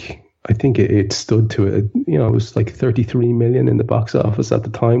think it stood to it. You know, it was like 33 million in the box office at the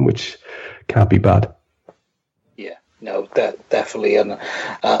time, which can't be bad. Yeah, no, definitely. And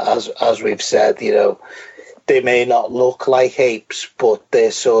as we've said, you know, they may not look like apes, but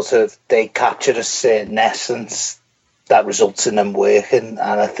they capture a certain essence that results in them working. And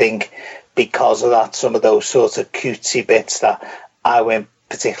I think because of that, some of those sort of cutesy bits that I went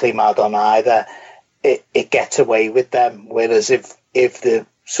particularly mad on either, it gets away with them. Whereas if the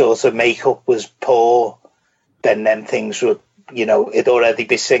sort of makeup was poor, then them things would, you know, it'd already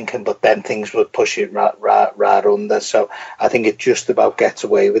be sinking, but then things would push it right under. So I think it just about gets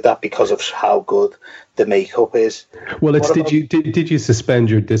away with that because of how good the makeup is. Well, did you suspend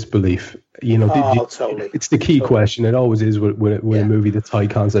your disbelief? You know, totally. It's the key question. It always is with a movie that's high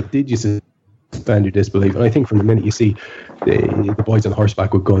concept. Did you suspend your disbelief? And I think from the minute you see the boys on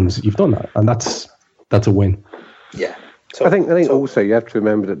horseback with guns, you've done that, and that's a win. Yeah. I think also you have to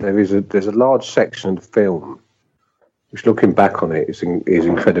remember that there's a large section of the film, which looking back on it is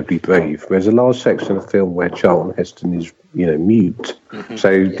incredibly brave. There's a large section of the film where Charlton Heston is, you know, mute. Mm-hmm.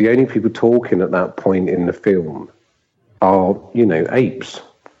 So the only people talking at that point in the film are, you know, apes.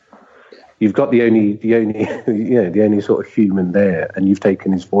 You've got the only sort of human there, and you've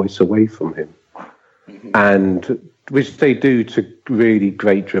taken his voice away from him. Mm-hmm. And which they do to really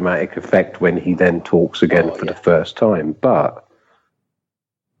great dramatic effect when he then talks again for the first time. But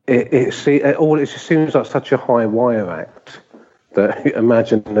it just seems like such a high wire act that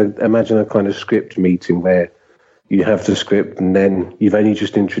imagine a kind of script meeting where you have the script and then you've only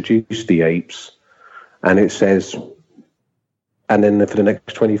just introduced the apes, and it says, and then for the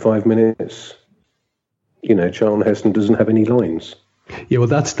next 25 minutes, you know, Charlton Heston doesn't have any lines. Yeah, well,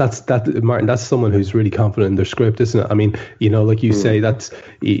 that's Martin. That's someone who's really confident in their script, isn't it? I mean, you know, like you say, that's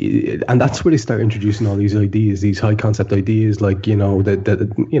where they start introducing all these ideas, these high concept ideas, like, you know,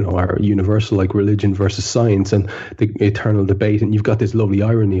 that you know, are universal, like religion versus science and the eternal debate. And you've got this lovely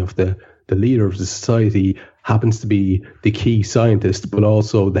irony of the leader of the society happens to be the key scientist, but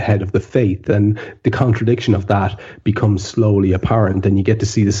also the head of the faith, and the contradiction of that becomes slowly apparent, and you get to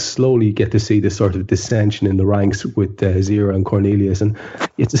see this sort of dissension in the ranks with Zira and Cornelius, and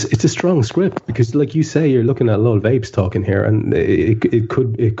it's a strong script because, like you say, you're looking at a lot of apes talking here, and it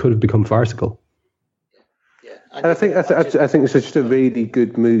could have become farcical. Yeah, and I think it's just a really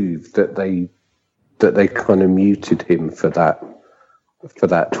good move that they kind of muted him for that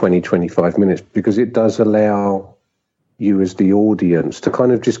 20-25 minutes, because it does allow you as the audience to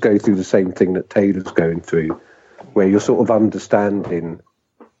kind of just go through the same thing that Taylor's going through, where you're sort of understanding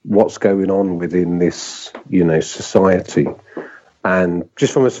what's going on within this, you know, society. And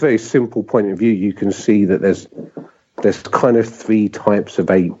just from a very simple point of view, you can see that there's kind of three types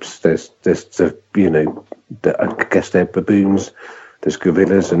of apes. There's the, you know, I guess they're baboons, there's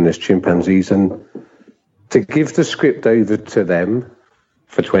gorillas, and there's chimpanzees. And to give the script over to them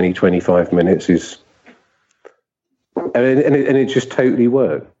for 20-25 minutes is, and it just totally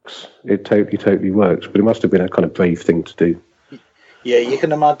works. It totally works. But it must have been a kind of brave thing to do. Yeah, you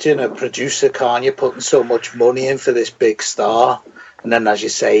can imagine a producer, can't you, putting so much money in for this big star, and then, as you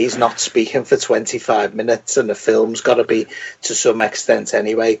say, he's not speaking for 25 minutes, and the film's got to be, to some extent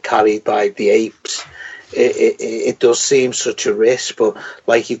anyway, carried by the apes. It does seem such a risk, but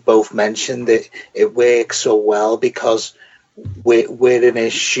like you've both mentioned, it works so well because we're in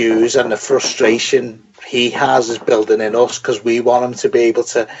his shoes, and the frustration he has is building in us because we want him to be able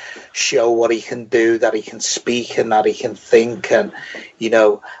to show what he can do, that he can speak and that he can think, and, you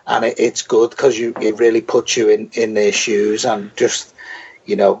know, and it's good because it really puts you in their shoes. And just,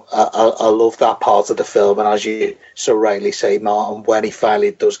 you know, I love that part of the film. And as you so rightly say, Martin, when he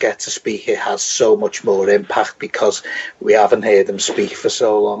finally does get to speak, it has so much more impact because we haven't heard him speak for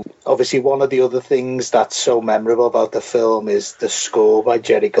so long. Obviously, one of the other things that's so memorable about the film is the score by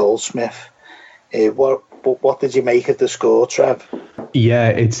Jerry Goldsmith. What did you make of the score, Trev? Yeah,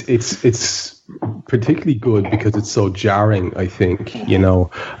 it's particularly good because it's so jarring, I think, you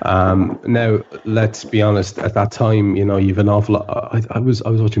know. Now, let's be honest, at that time, you know, you've an awful lot. I was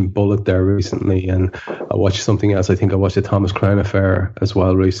watching Bullet there recently, and I watched something else. I think I watched the Thomas Crown Affair as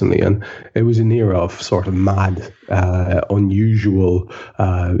well recently, and it was an era of sort of mad, unusual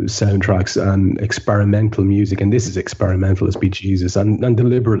soundtracks and experimental music. And this is experimental as be Jesus, and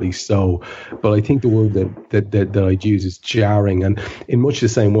deliberately so. But I think the word that I'd use is jarring. And in much the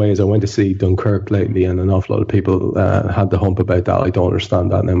same way as I went to see Dunkirk lately, and an awful lot of people had the hump about that. I don't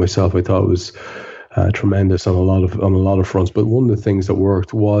understand that now myself. I thought it was tremendous on a lot of fronts. But one of the things that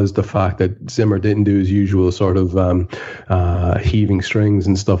worked was the fact that Zimmer didn't do his usual sort of heaving strings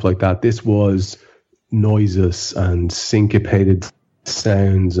and stuff like that. This was noises and syncopated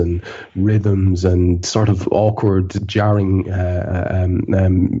sounds and rhythms and sort of awkward, jarring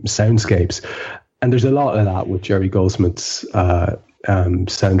soundscapes. And there's a lot of that with Jerry Goldsmith's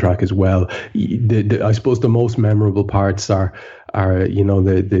soundtrack as well. I suppose the most memorable parts are you know,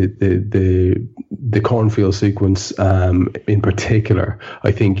 the cornfield sequence in particular.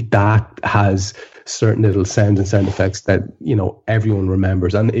 I think that has certain little sounds and sound effects that, you know, everyone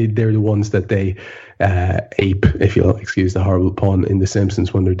remembers, and they're the ones that they ape, if you'll excuse the horrible pun, in The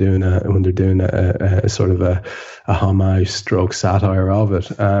Simpsons when they're doing a sort of a homage stroke satire of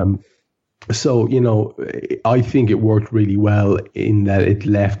it. So, you know, I think it worked really well in that it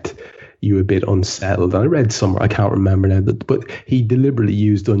left you a bit unsettled. And I read somewhere, I can't remember now, but he deliberately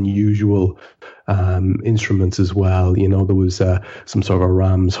used unusual instruments as well. You know, there was some sort of a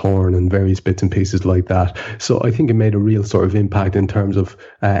ram's horn and various bits and pieces like that. So I think it made a real sort of impact in terms of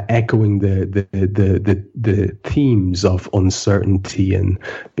echoing the themes of uncertainty and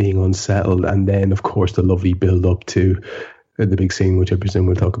being unsettled. And then, of course, the lovely build up to the big scene, which I presume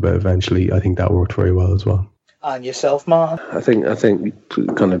we'll talk about eventually. I think that worked very well as well. And yourself, Martin? I think you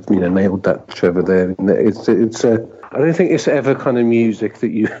kind of, you know, nailed that, Trevor. There, it's I don't think it's ever kind of music that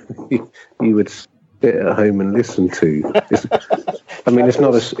you would sit at home and listen to. I mean, it's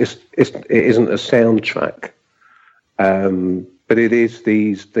not it isn't a soundtrack, but it is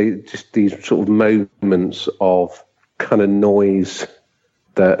these sort of moments of kind of noise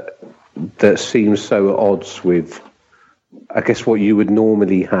that seem so at odds with, I guess, what you would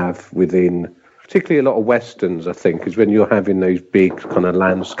normally have within, particularly a lot of westerns, I think, is when you're having those big kind of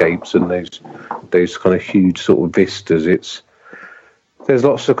landscapes and those kind of huge sort of vistas. There's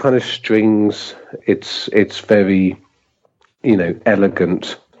lots of kind of strings. It's very, you know,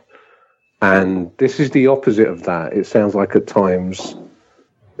 elegant, and this is the opposite of that. It sounds like at times,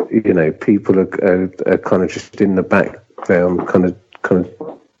 you know, people are kind of just in the background, kind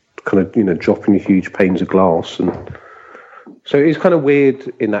of, you know, dropping huge panes of glass. And so it's kind of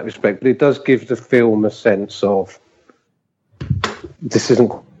weird in that respect, but it does give the film a sense of this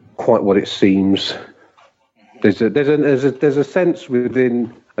isn't quite what it seems. There's a sense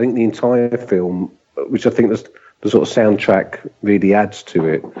within, I think, the entire film, which I think the sort of soundtrack really adds to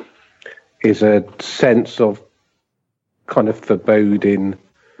it, is a sense of kind of foreboding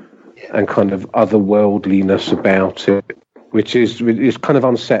and kind of otherworldliness about it, which is kind of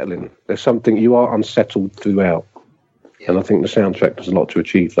unsettling. There's something, you are unsettled throughout. And I think the soundtrack does a lot to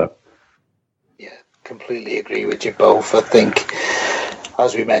achieve that. Yeah, completely agree with you both. I think,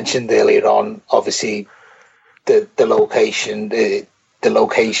 as we mentioned earlier on, obviously the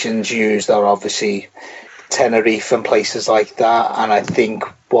locations used are obviously Tenerife and places like that. And I think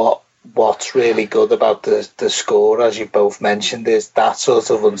what's really good about the score, as you both mentioned, is that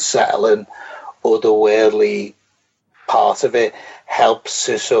sort of unsettling, otherworldly part of it helps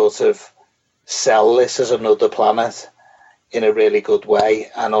to sort of sell this as another planet in a really good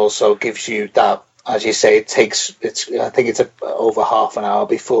way, and also gives you that, as you say, I think it's over half an hour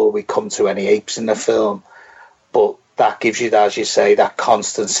before we come to any apes in the film, but that gives you that, as you say, that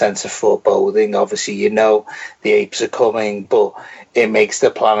constant sense of foreboding. Obviously, you know the apes are coming, but it makes the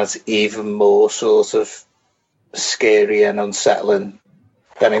planet even more sort of scary and unsettling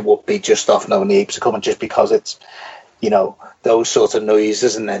than it would be just off knowing the apes are coming, just because it's, you know, those sort of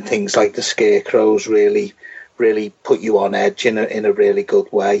noises and then things like the scarecrows really put you on edge in a really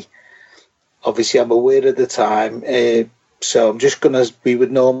good way. Obviously, I'm aware of the time, so I'm just we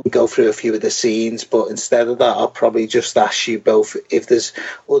would normally go through a few of the scenes, but instead of that, I'll probably just ask you both if there's,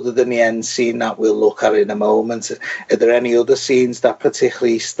 other than the end scene that we'll look at in a moment, are there any other scenes that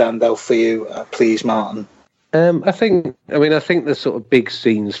particularly stand out for you? Please, Martin. I think the sort of big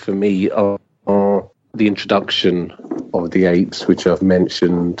scenes for me are the introduction of the apes, which I've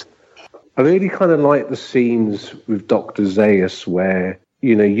mentioned. I really kind of like the scenes with Dr. Zaius where,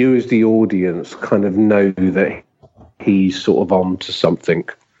 you know, you as the audience kind of know that he's sort of on to something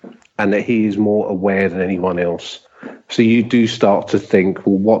and that he is more aware than anyone else. So you do start to think,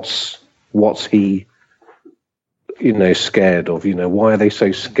 well, what's he, you know, scared of? You know, why are they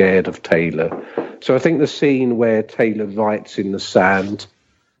so scared of Taylor? So I think the scene where Taylor writes in the sand,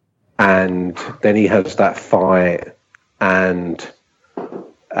 and then he has that fight, and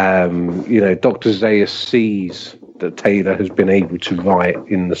Dr. Zaius sees that Taylor has been able to write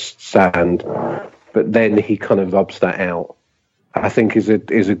in the sand, but then he kind of rubs that out. I think is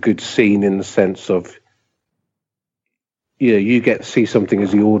a good scene in the sense of, you get to see something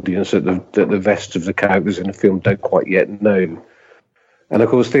as the audience that the rest of the characters in the film don't quite yet know. And of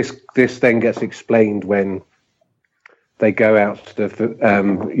course, this then gets explained when they go out to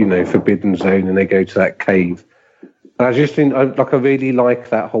the Forbidden Zone and they go to that cave. And I just think, I really like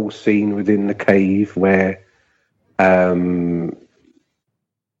that whole scene within the cave where, and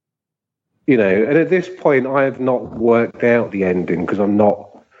at this point I have not worked out the ending because I'm not,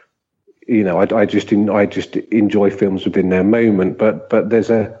 I just enjoy films within their moment. But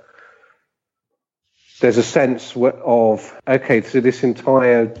there's a sense of, okay, so this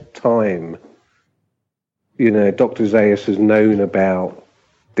entire time, Dr. Zaius has known about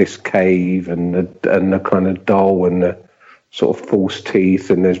this cave and the kind of doll and the sort of false teeth,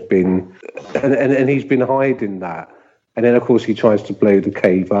 and there's been, and he's been hiding that. And then, of course, he tries to blow the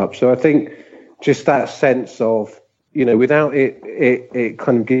cave up. So I think just that sense of, without it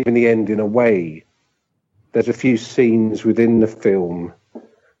kind of giving the ending away, there's a few scenes within the film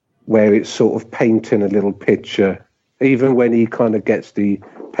where it's sort of painting a little picture, even when he kind of gets the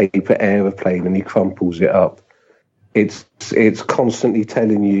paper aeroplane and he crumples it up. It's constantly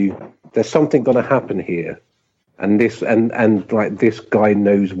telling you there's something going to happen here, and this guy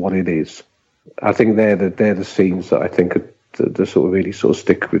knows what it is. I think they're the scenes that I think are the sort of really sort of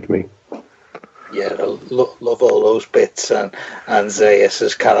stick with me. Yeah, I love all those bits and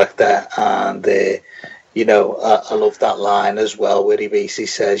Zaius' character, and I love that line as well where he basically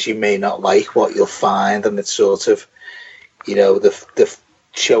says, "You may not like what you'll find," and it's sort of, the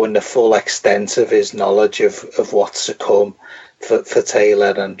showing the full extent of his knowledge of what's to come for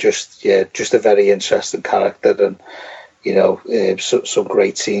Taylor, and just a very interesting character, and some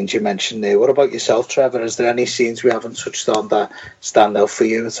great scenes you mentioned there. What about yourself, Trevor? Is there any scenes we haven't touched on that stand out for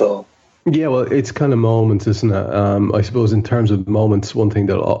you at all? Yeah, well, it's kind of moments, isn't it? I suppose in terms of moments, one thing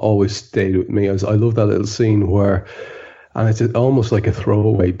that always stayed with me is I love that little scene where, and it's almost like a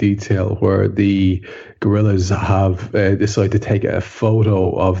throwaway detail, where the gorillas have decided to take a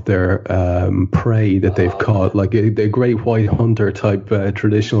photo of their prey that they've caught, like a great white hunter type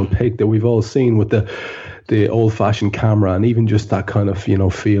traditional pic that we've all seen with the old-fashioned camera, and even just that kind of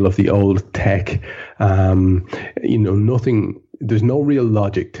feel of the old tech. Nothing. There's no real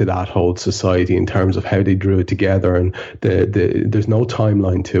logic to that whole society in terms of how they drew it together, and there's no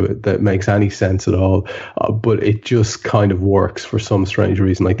timeline to it that makes any sense at all. But it just kind of works for some strange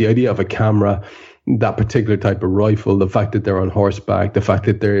reason. Like the idea of a camera, that particular type of rifle, the fact that they're on horseback, the fact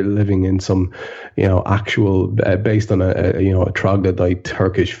that they're living in some, actual based on a troglodyte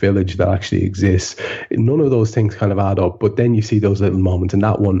Turkish village that actually exists. None of those things kind of add up. But then you see those little moments, and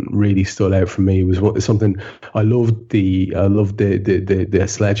that one really stood out for me. It was something I loved. The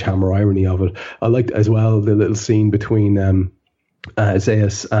sledgehammer irony of it. I liked as well the little scene between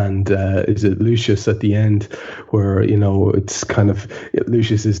Zaius and is it Lucius at the end, where it's kind of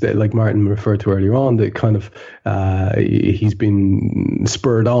Lucius is that, like Martin referred to earlier on, that kind of he's been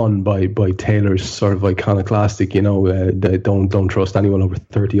spurred on by Taylor's sort of iconoclastic, that don't trust anyone over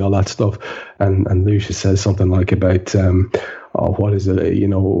 30, all that stuff, and Lucius says something like about what is it,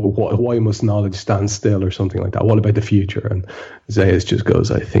 why must knowledge stand still, or something like that. What about the future? And Zaius just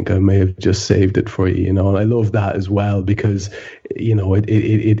goes, I think I may have just saved it for you, and I love that as well, because it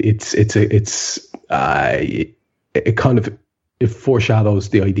foreshadows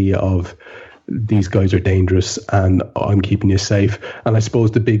the idea of these guys are dangerous and I'm keeping you safe. And I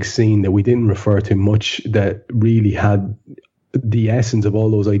suppose the big scene that we didn't refer to much that really had the essence of all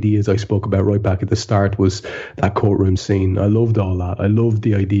those ideas I spoke about right back at the start was that courtroom scene. I loved all that. I loved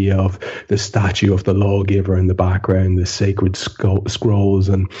the idea of the statue of the lawgiver in the background, the sacred scrolls,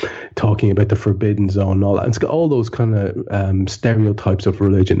 and talking about the forbidden zone and all that. And it's got all those kind of stereotypes of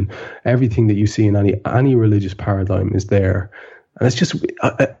religion. Everything that you see in any religious paradigm is there. And it's just,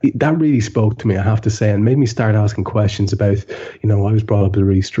 that really spoke to me, I have to say, and made me start asking questions about, I was brought up as a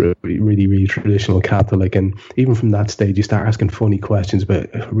really, really traditional Catholic. And even from that stage, you start asking funny questions about,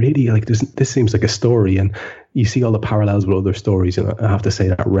 really, like, this seems like a story. And you see all the parallels with other stories. And I have to say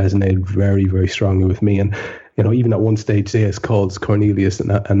that resonated very, very strongly with me. And, even at one stage, Zaius calls Cornelius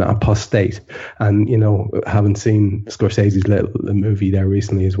an apostate. And, having seen Scorsese's little movie there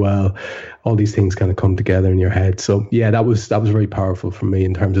recently as well, all these things kind of come together in your head. So, yeah, that was very powerful for me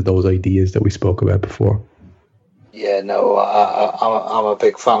in terms of those ideas that we spoke about before. Yeah, no, I'm a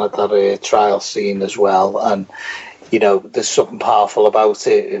big fan of that trial scene as well, and there's something powerful about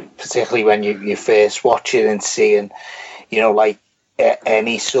it, particularly when you first watch it and seeing, like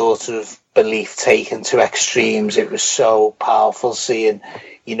any sort of belief taken to extremes. It was so powerful seeing,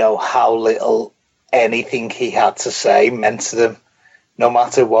 how little anything he had to say meant to them. No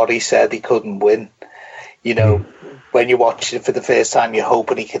matter what he said, he couldn't win. When you watch it for the first time, you're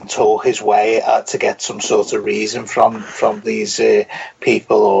hoping he can talk his way to get some sort of reason from these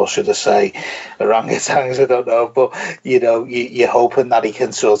people, or should I say orangutans, I don't know. But, you're hoping that he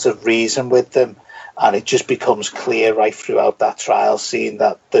can sort of reason with them. And it just becomes clear right throughout that trial scene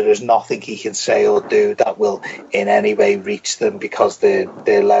that there is nothing he can say or do that will in any way reach them, because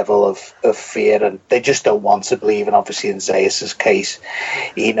their level of fear, and they just don't want to believe. And obviously in Zaius' case,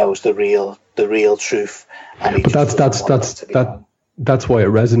 he knows the real truth. And but that's why it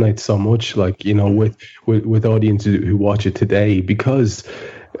resonates so much, like, with audiences who watch it today, because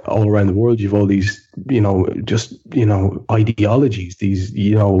all around the world you've all these ideologies, these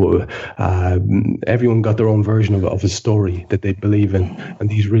everyone got their own version of a story that they believe in, and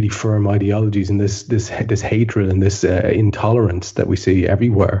these really firm ideologies, and this hatred and this intolerance that we see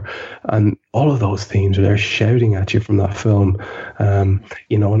everywhere, and all of those themes are there shouting at you from that film. And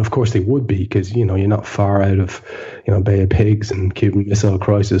of course they would be, because you're not far out of Bay of Pigs and Cuban Missile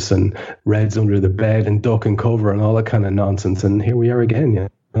Crisis and Reds Under the Bed and Duck and Cover and all that kind of nonsense, and here we are again. Yeah.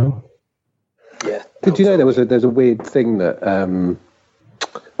 Did you know there's a weird thing that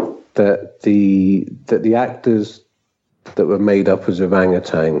that the actors that were made up as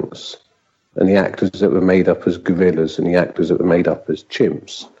orangutans, and the actors that were made up as gorillas, and the actors that were made up as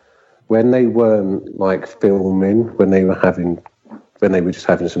chimps, when they weren't like filming, when they were just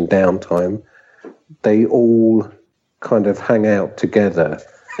having some downtime, they all kind of hang out together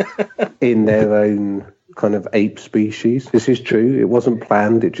in their own kind of ape species. This is true. It wasn't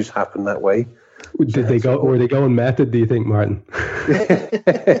planned. It just happened that way. Were they going method, do you think, Martin?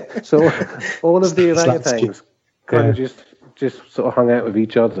 So all of the orangutans kind of just sort of hung out with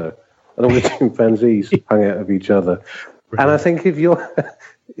each other, and all the chimpanzees hung out with each other. Brilliant. And I think if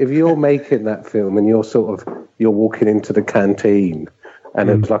you're making that film and you're walking into the canteen and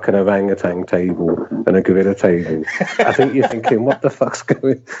it's like an orangutan table and a gorilla table, I think you're thinking, what the fuck's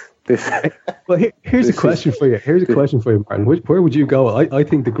going this? Well, here's a question for you. Here's a question for you, Martin. Where would you go? I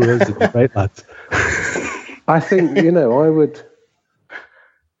think the gorillas are great lads. I think,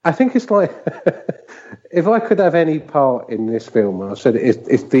 I think it's like, if I could have any part in this film, I said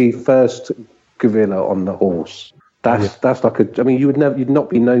it's the first gorilla on the horse. That's like you'd not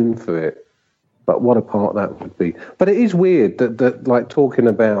be known for it, but what a part that would be. But it is weird that like talking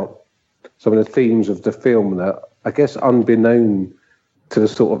about some of the themes of the film that I guess unbeknown to the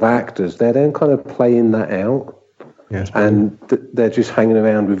sort of actors, they're then kind of playing that out, and they're just hanging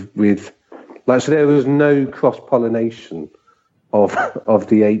around with like, so there was no cross-pollination of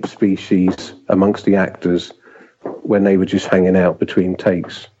the ape species amongst the actors when they were just hanging out between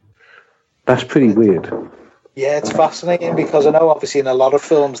takes. That's pretty weird. Yeah, it's fascinating, because I know obviously in a lot of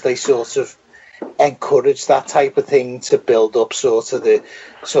films they sort of encourage that type of thing to build up sort of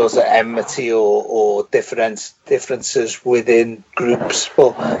enmity or differences within groups.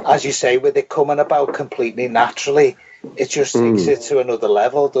 But as you say, with it coming about completely naturally, it just takes it to another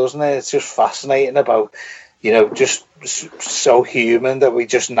level, doesn't it? It's just fascinating about, just so human that we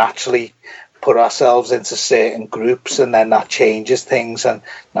just naturally put ourselves into certain groups, and then that changes things. And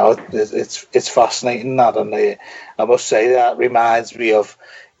now it's fascinating, that, and I must say that reminds me of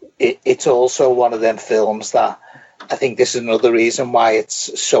it's also one of them films that I think this is another reason why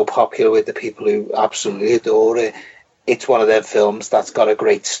it's so popular with the people who absolutely adore it. It's one of them films that's got a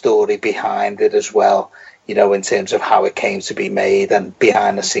great story behind it as well, in terms of how it came to be made and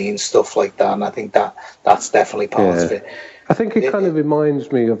behind the scenes stuff like that. And I think that's definitely part of it. I think it kind of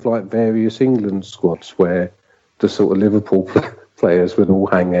reminds me of like various England squads where the sort of Liverpool players would all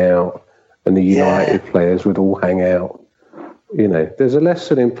hang out and the United players would all hang out. There's a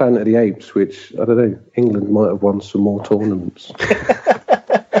lesson in Planet of the Apes, which, I don't know, England might have won some more tournaments.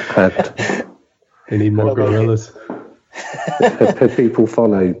 They need more gorillas. Had people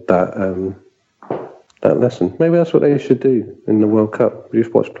followed that lesson. Maybe that's what they should do in the World Cup.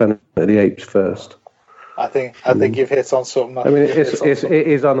 Just watch Planet of the Apes first. I think you've hit on something. It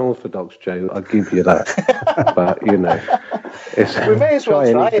is unorthodox, Joe. I'll give you that. But we may as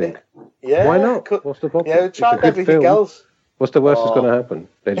well try it. Yeah, why not? What's the problem? Yeah, try everything else. What's the worst that's going to happen?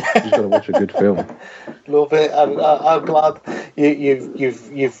 They're just going to watch a good film. Love it. I'm glad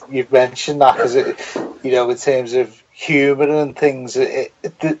you've mentioned that, because in terms of humour and things,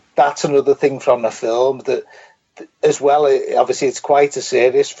 that's another thing from the film that as well, obviously it's quite a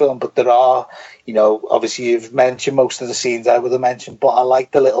serious film, but there are, obviously you've mentioned most of the scenes I would have mentioned, but I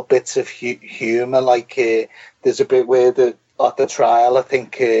like the little bits of humour. Like there's a bit where at the trial, I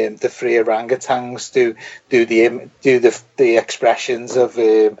think the three orangutans do the expressions of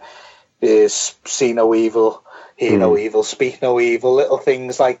see no evil, hear no evil, speak no evil, little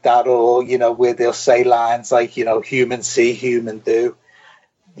things like that, or where they'll say lines like human see, human do.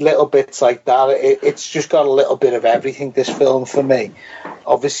 Little bits like that. It's just got a little bit of everything, this film, for me.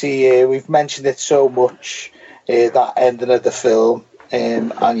 Obviously, we've mentioned it so much, that ending of the film,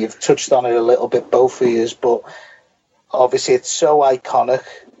 and you've touched on it a little bit, both of you, but obviously it's so iconic.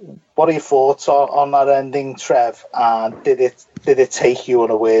 What are your thoughts on that ending, Trev? And did it take you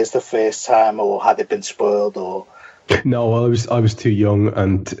unawares the first time, or had it been spoiled, or... No, I was too young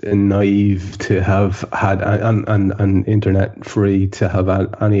and naive to have had and internet free to have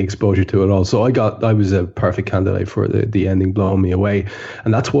had any exposure to it all. So I was a perfect candidate for the ending blowing me away,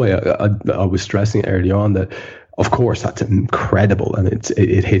 and that's why I was stressing early on that. Of course, that's incredible, and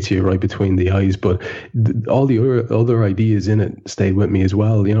it hits you right between the eyes. But all the other ideas in it stayed with me as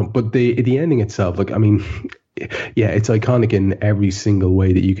well, But the ending itself, yeah, it's iconic in every single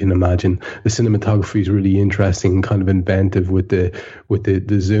way that you can imagine. The cinematography is really interesting and kind of inventive with the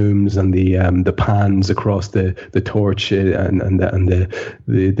zooms and the pans across the torch and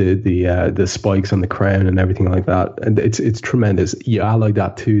the spikes on the crown and everything like that. And it's tremendous. You ally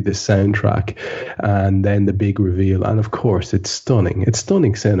that to the soundtrack and then the big reveal. And of course, it's stunning. It's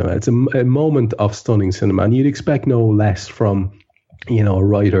stunning cinema. It's a moment of stunning cinema, and you'd expect no less from a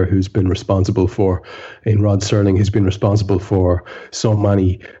writer who's been responsible for, in Rod Serling, who's been responsible for so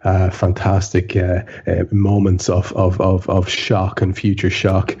many fantastic moments of shock and future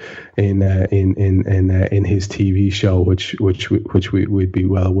shock in his TV show, which we'd be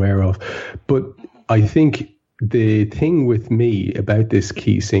well aware of. But I think the thing with me about this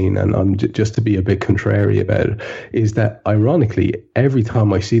key scene, and I'm just to be a bit contrary about it, is that ironically, every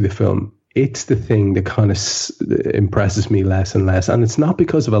time I see the film, it's the thing that kind of impresses me less and less. And it's not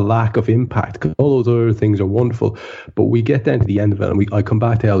because of a lack of impact, because all those other things are wonderful. But we get down to the end of it, and I come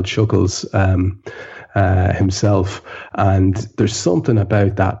back to El Chuckles himself, and there's something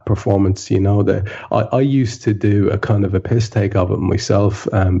about that performance, that I used to do a kind of a piss take of it myself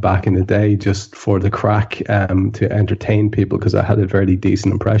back in the day, just for the crack, to entertain people, because I had a very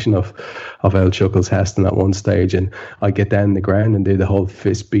decent impression of El Chuckles Heston at one stage, and I get down the ground and do the whole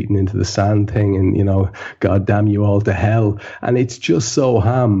fist beating into the sand thing, and God damn you all to hell. And it's just so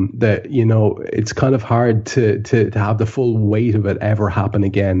ham that it's kind of hard to have the full weight of it ever happen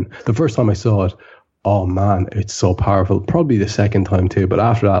again. The first time I saw it, oh man, it's so powerful. Probably the second time too, but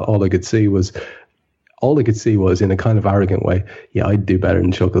after that, all I could see was in a kind of arrogant way, yeah, I'd do better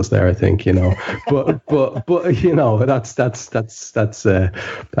than Chuckles there, I think, but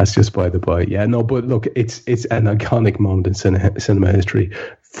that's just by the by. Yeah, no, but look, it's an iconic moment in cinema history.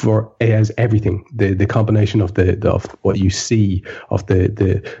 For it has everything, the combination of what you see, of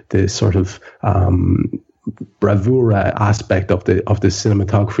the sort of bravura aspect of the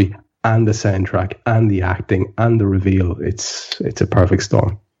cinematography, and the soundtrack, and the acting, and the reveal. It's a perfect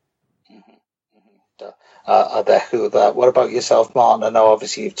storm. I'd echo that. What about yourself, Martin? I know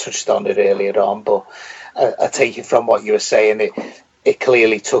obviously you've touched on it earlier on, but I take it from what you were saying, it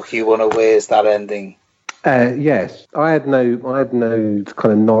clearly took you unawares, that ending. Yes, I had no kind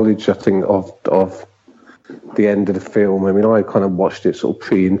of knowledge, I think, of the end of the film. I mean, I kind of watched it sort of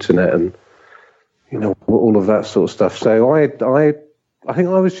pre-internet and all of that sort of stuff. So I think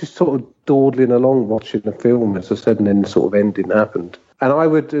I was just sort of dawdling along watching the film, as I said, and then the sort of ending happened.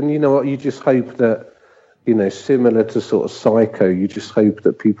 And you know what, you just hope that, similar to sort of Psycho, you just hope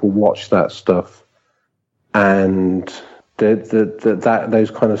that people watch that stuff and that those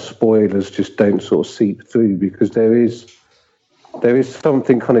kind of spoilers just don't sort of seep through, because there is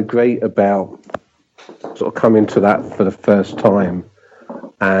something kind of great about sort of coming to that for the first time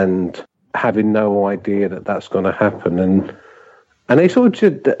and having no idea that that's going to happen. And they sort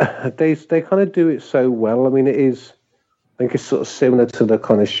of they kind of do it so well. I mean, I think it's sort of similar to the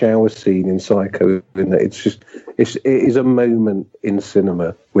kind of shower scene in Psycho, in that it is a moment in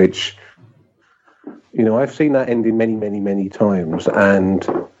cinema which, I've seen that ending many, many, many times, and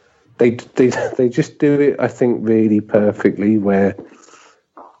they just do it, I think, really perfectly, where,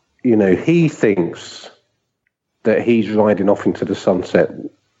 he thinks that he's riding off into the sunset,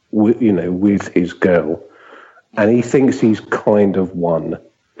 with his girl, and he thinks he's kind of won.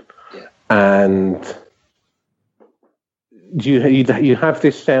 Yeah. And you have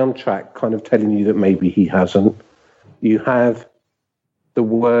this soundtrack kind of telling you that maybe he hasn't. You have the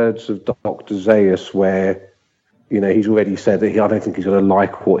words of Dr. Zaius, where He's already said that I don't think he's going to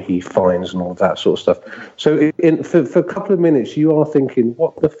like what he finds and all that sort of stuff. So for a couple of minutes, you are thinking,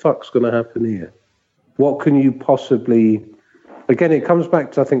 what the fuck's going to happen here? What can you possibly... Again, it comes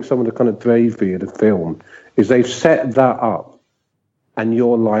back to, I think, some of the kind of bravery of the film, is they've set that up, and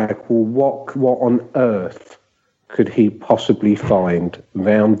you're like, well, what on earth could he possibly find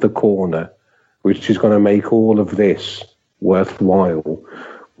round the corner, which is going to make all of this worthwhile?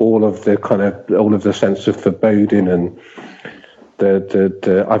 All of the sense of foreboding and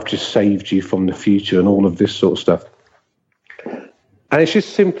the I've just saved you from the future and all of this sort of stuff. And it's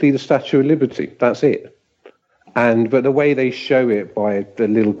just simply the Statue of Liberty. That's it. But the way they show it by the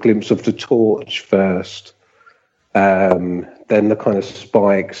little glimpse of the torch first, then the kind of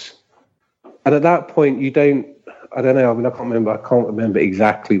spikes. And at that point, I don't know, I can't remember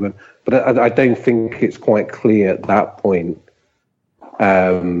exactly when, but I don't think it's quite clear at that point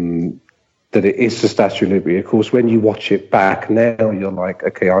that it is the Statue of Liberty. Of course, when you watch it back now, you're like,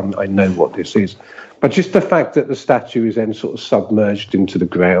 okay, I know what this is. But just the fact that the statue is then sort of submerged into the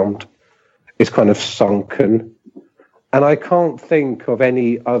ground, it's kind of sunken. And I can't think of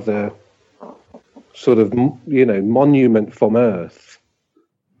any other sort of, monument from Earth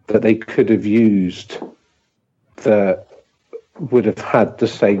that they could have used that would have had the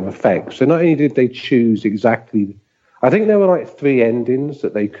same effect. So not only did they choose exactly... I think there were like 3 endings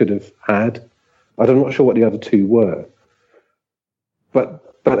that they could have had. I'm not sure what the other 2 were. But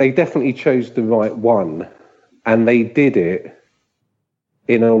they definitely chose the right one. And they did it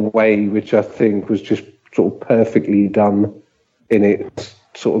in a way which I think was just sort of perfectly done in its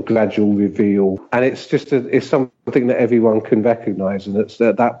sort of gradual reveal. And it's just it's something that everyone can recognise. And it's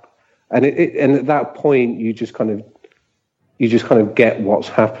and at that point you just kind of get what's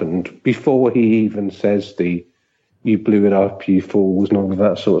happened before he even says you blew it up, you fools, and all of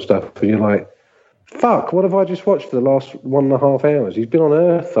that sort of stuff. And you're like, fuck, what have I just watched for the last 1.5 hours? He's been on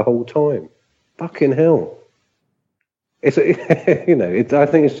Earth the whole time. Fucking hell. I think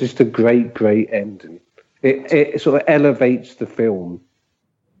it's just a great, great ending. It sort of elevates the film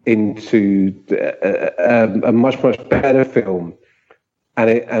into a much, much better film. I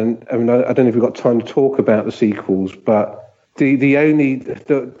don't know if we've got time to talk about the sequels, but I don't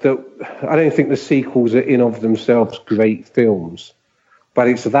think the sequels are in of themselves great films, but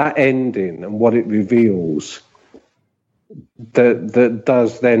it's that ending and what it reveals that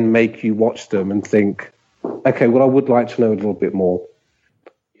does then make you watch them and think, okay, well, I would like to know a little bit more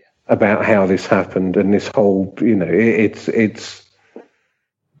about how this happened and this whole,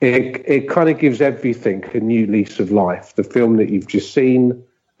 it kind of gives everything a new lease of life. The film that you've just seen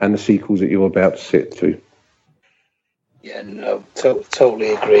and the sequels that you're about to sit through. Yeah, no,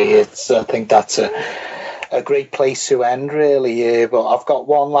 totally agree. I think that's a great place to end, really. But I've got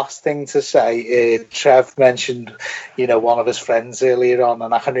one last thing to say. Trev mentioned, one of his friends earlier on,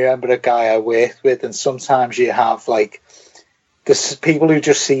 and I can remember a guy I worked with, and sometimes you have, there's people who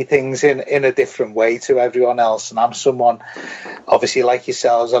just see things in a different way to everyone else. And I'm someone, obviously, like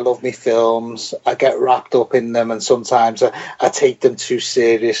yourselves, I love me films. I get wrapped up in them, and sometimes I take them too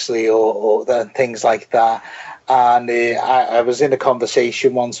seriously or things like that. And I was in a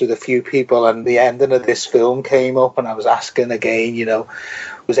conversation once with a few people, and the ending of this film came up, and I was asking again,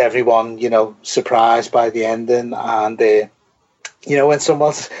 was everyone, surprised by the ending? And, when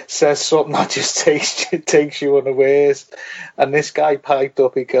someone says something that just takes you unawares, and this guy piped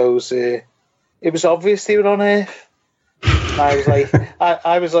up, he goes, it was obvious they were on Earth. And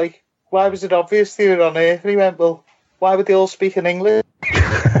I was like, why was it obvious they were on Earth? And he went, well, why would they all speak in English?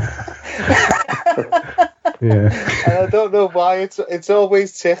 Yeah. And I don't know why it's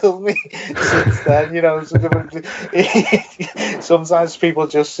always tickled me since then. Sometimes people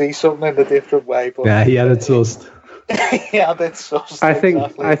just see something in a different way. But yeah, he had it sussed. Yeah, that's sussed. I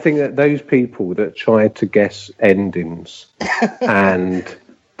think that those people that try to guess endings and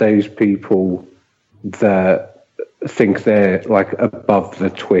those people that think they're like above the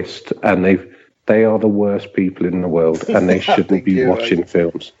twist and they are the worst people in the world, and they shouldn't be watching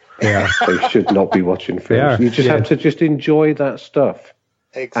films. Yeah, they should not be watching films. You just have to just enjoy that stuff.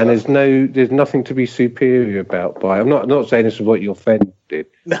 Exactly. And there's nothing to be superior about. I'm not saying this is what your friend did.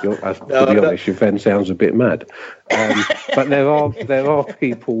 To be honest, your friend sounds a bit mad. But there are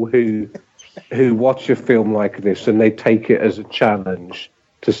people who watch a film like this and they take it as a challenge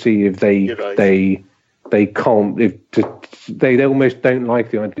to see if they almost don't like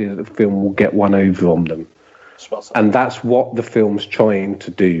the idea that the film will get one over on them. And that's what the film's trying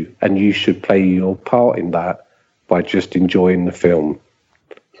to do, and you should play your part in that by just enjoying the film.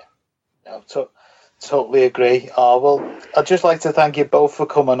 Yeah, no, Totally agree. Oh, well, I'd just like to thank you both for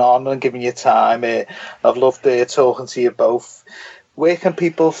coming on and giving your time. I've loved talking to you both. Where can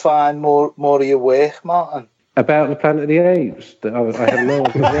people find more of your work, Martin? About the Planet of the Apes. I have no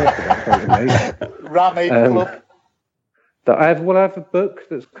idea about Planet of the Apes. Ram Ape Club. I have a book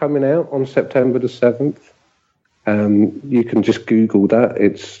that's coming out on September the 7th. You can just Google that.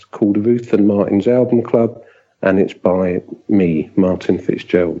 It's called Ruth and Martin's Album Club, and it's by me, Martin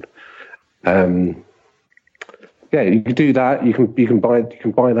Fitzgerald. Yeah, you can do that. You can buy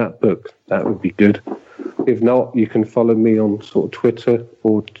that book. That would be good. If not, you can follow me on sort of Twitter,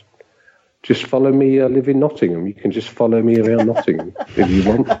 or just follow me. I live in Nottingham. You can just follow me around Nottingham if you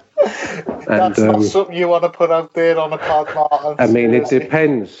want. That's not something you want to put out there on a pod, Martin. I mean, it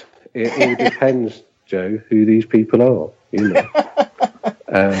depends. It all depends, Joe, who these people are. You know.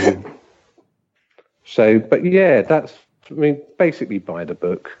 But yeah, that's. I mean, basically, buy the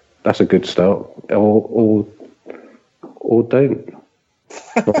book. That's a good start. Or don't.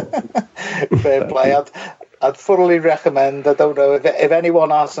 Fair play. I'd thoroughly recommend. I don't know if anyone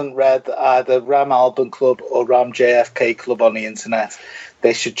hasn't read either Ram Album Club or Ram JFK Club on the internet,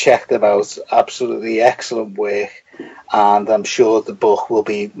 they should check them out. Absolutely excellent work, and I'm sure the book will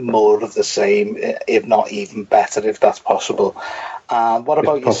be more of the same, if not even better, if that's possible. And what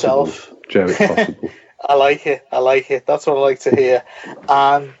about yourself, Joe? It's possible. I like it. That's what I like to hear.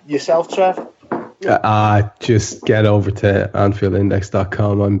 And yourself, Trev? Just get over to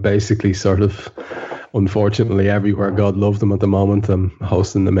AnfieldIndex.com. I'm basically sort of, unfortunately, everywhere. God love them at the moment. I'm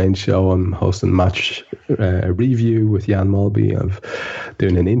hosting the main show. I'm hosting Match Review with Jan Malby. I'm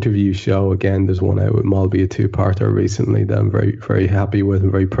doing an interview show again. There's one out with Malby, a two-parter recently that I'm very, very happy with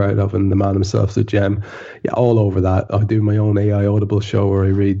and very proud of. And the man himself's a gem. Yeah, all over that. I do my own AI Audible show where I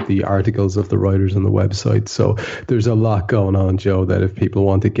read the articles of the writers on the website. So there's a lot going on, Joe, that if people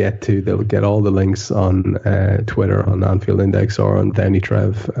want to get to, they'll get all the links on Twitter, on Anfield Index, or on Downey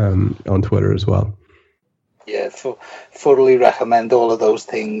Trev on Twitter as well. Yeah, thoroughly recommend all of those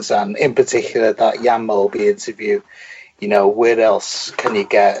things, and in particular that Jan Malby interview. You know, where else can you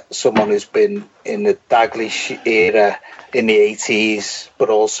get someone who's been in the Daglish era in the 80s, but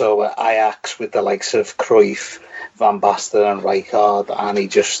also at Ajax with the likes of Cruyff, Van Basten and Rijkaard, and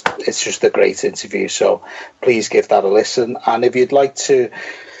it's just a great interview. So please give that a listen. And if you'd like to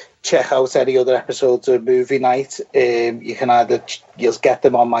check out any other episodes of Movie Night, you can you'll get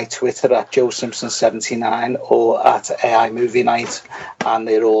them on my Twitter at JoeSimpson79 or at AI Movie Night, and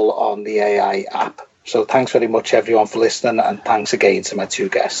they're all on the AI app. So thanks very much, everyone, for listening, and thanks again to my two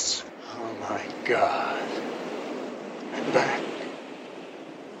guests. Oh my God. I'm back.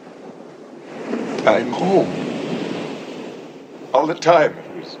 I'm home. All the time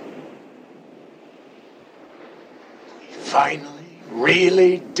it was. We finally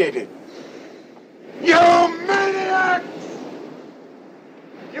really did it. You maniacs!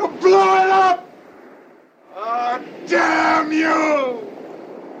 You blew it up! Oh, damn you!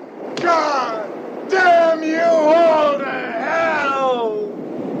 God damn you all to hell!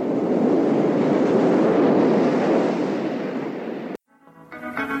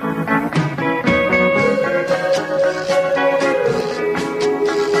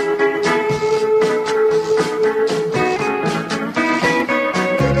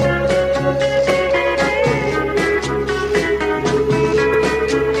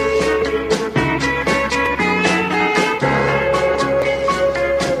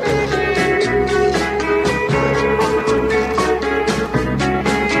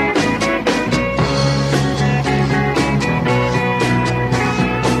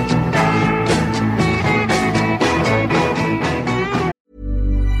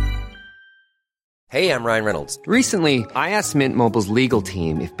 Hey, I'm Ryan Reynolds. Recently, I asked Mint Mobile's legal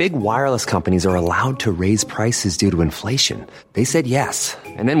team if big wireless companies are allowed to raise prices due to inflation. They said yes.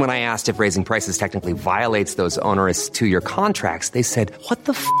 And then when I asked if raising prices technically violates those onerous 2-year contracts, they said, "What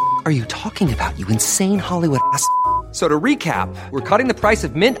the f*** are you talking about, you insane Hollywood ass?" So to recap, we're cutting the price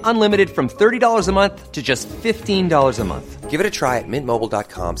of Mint Unlimited from $30 a month to just $15 a month. Give it a try at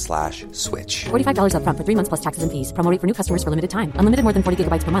mintmobile.com/switch. $45 up front for 3 months plus taxes and fees. Promo rate for new customers for limited time. Unlimited more than 40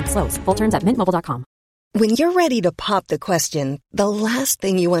 gigabytes per month. Slows full terms at mintmobile.com. When you're ready to pop the question, the last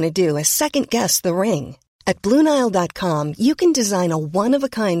thing you want to do is second-guess the ring. At BlueNile.com, you can design a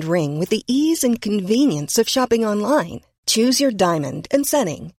one-of-a-kind ring with the ease and convenience of shopping online. Choose your diamond and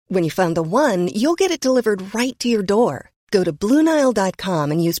setting. When you find the one, you'll get it delivered right to your door. Go to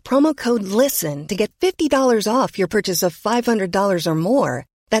BlueNile.com and use promo code LISTEN to get $50 off your purchase of $500 or more.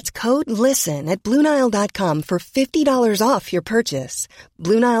 That's code LISTEN at BlueNile.com for $50 off your purchase.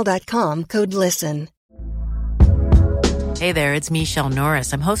 BlueNile.com, code LISTEN. Hey there, it's Michelle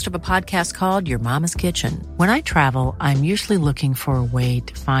Norris. I'm host of a podcast called Your Mama's Kitchen. When I travel, I'm usually looking for a way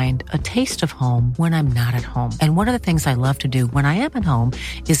to find a taste of home when I'm not at home. And one of the things I love to do when I am at home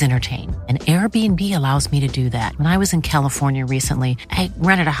is entertain. And Airbnb allows me to do that. When I was in California recently, I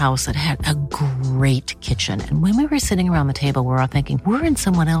rented a house that had a great kitchen. And when we were sitting around the table, we're all thinking, we're in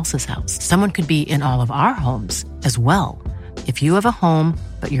someone else's house. Someone could be in all of our homes as well. If you have a home,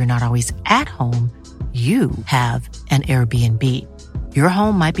 but you're not always at home, you have an Airbnb. Your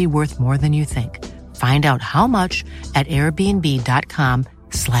home might be worth more than you think. Find out how much at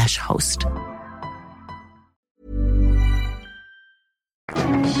airbnb.com/host.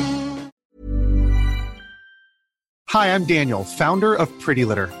 Hi, I'm Daniel, founder of Pretty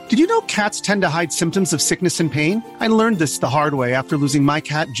Litter. Did you know cats tend to hide symptoms of sickness and pain? I learned this the hard way after losing my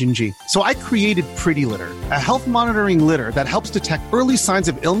cat, Gingy. So I created Pretty Litter, a health monitoring litter that helps detect early signs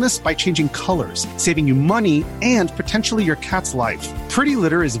of illness by changing colors, saving you money and potentially your cat's life. Pretty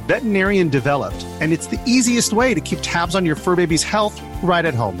Litter is veterinarian developed, and it's the easiest way to keep tabs on your fur baby's health right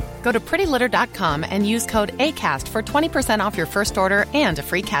at home. Go to prettylitter.com and use code ACAST for 20% off your first order and a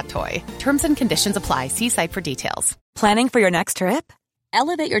free cat toy. Terms and conditions apply. See site for details. Planning for your next trip?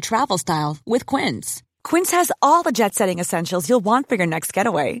 Elevate your travel style with Quince. Quince has all the jet-setting essentials you'll want for your next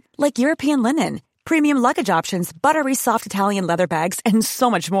getaway, like European linen, premium luggage options, buttery soft Italian leather bags, and so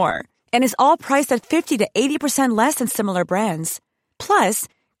much more. And is all priced at 50 to 80% less than similar brands. Plus,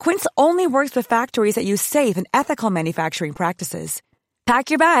 Quince only works with factories that use safe and ethical manufacturing practices.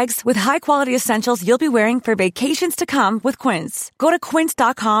 Pack your bags with high-quality essentials you'll be wearing for vacations to come with Quince. Go to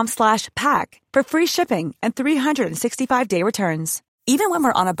quince.com/pack for free shipping and 365-day returns. Even when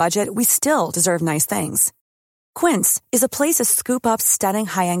we're on a budget, we still deserve nice things. Quince is a place to scoop up stunning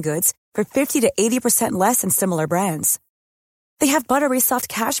high-end goods for 50 to 80% less than similar brands. They have buttery soft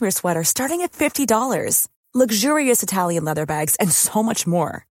cashmere sweaters starting at $50, luxurious Italian leather bags, and so much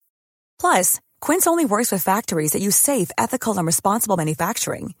more. Plus, Quince only works with factories that use safe, ethical, and responsible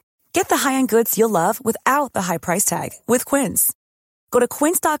manufacturing. Get the high-end goods you'll love without the high price tag with Quince. Go to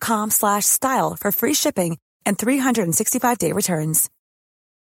quince.com/style for free shipping and 365-day returns.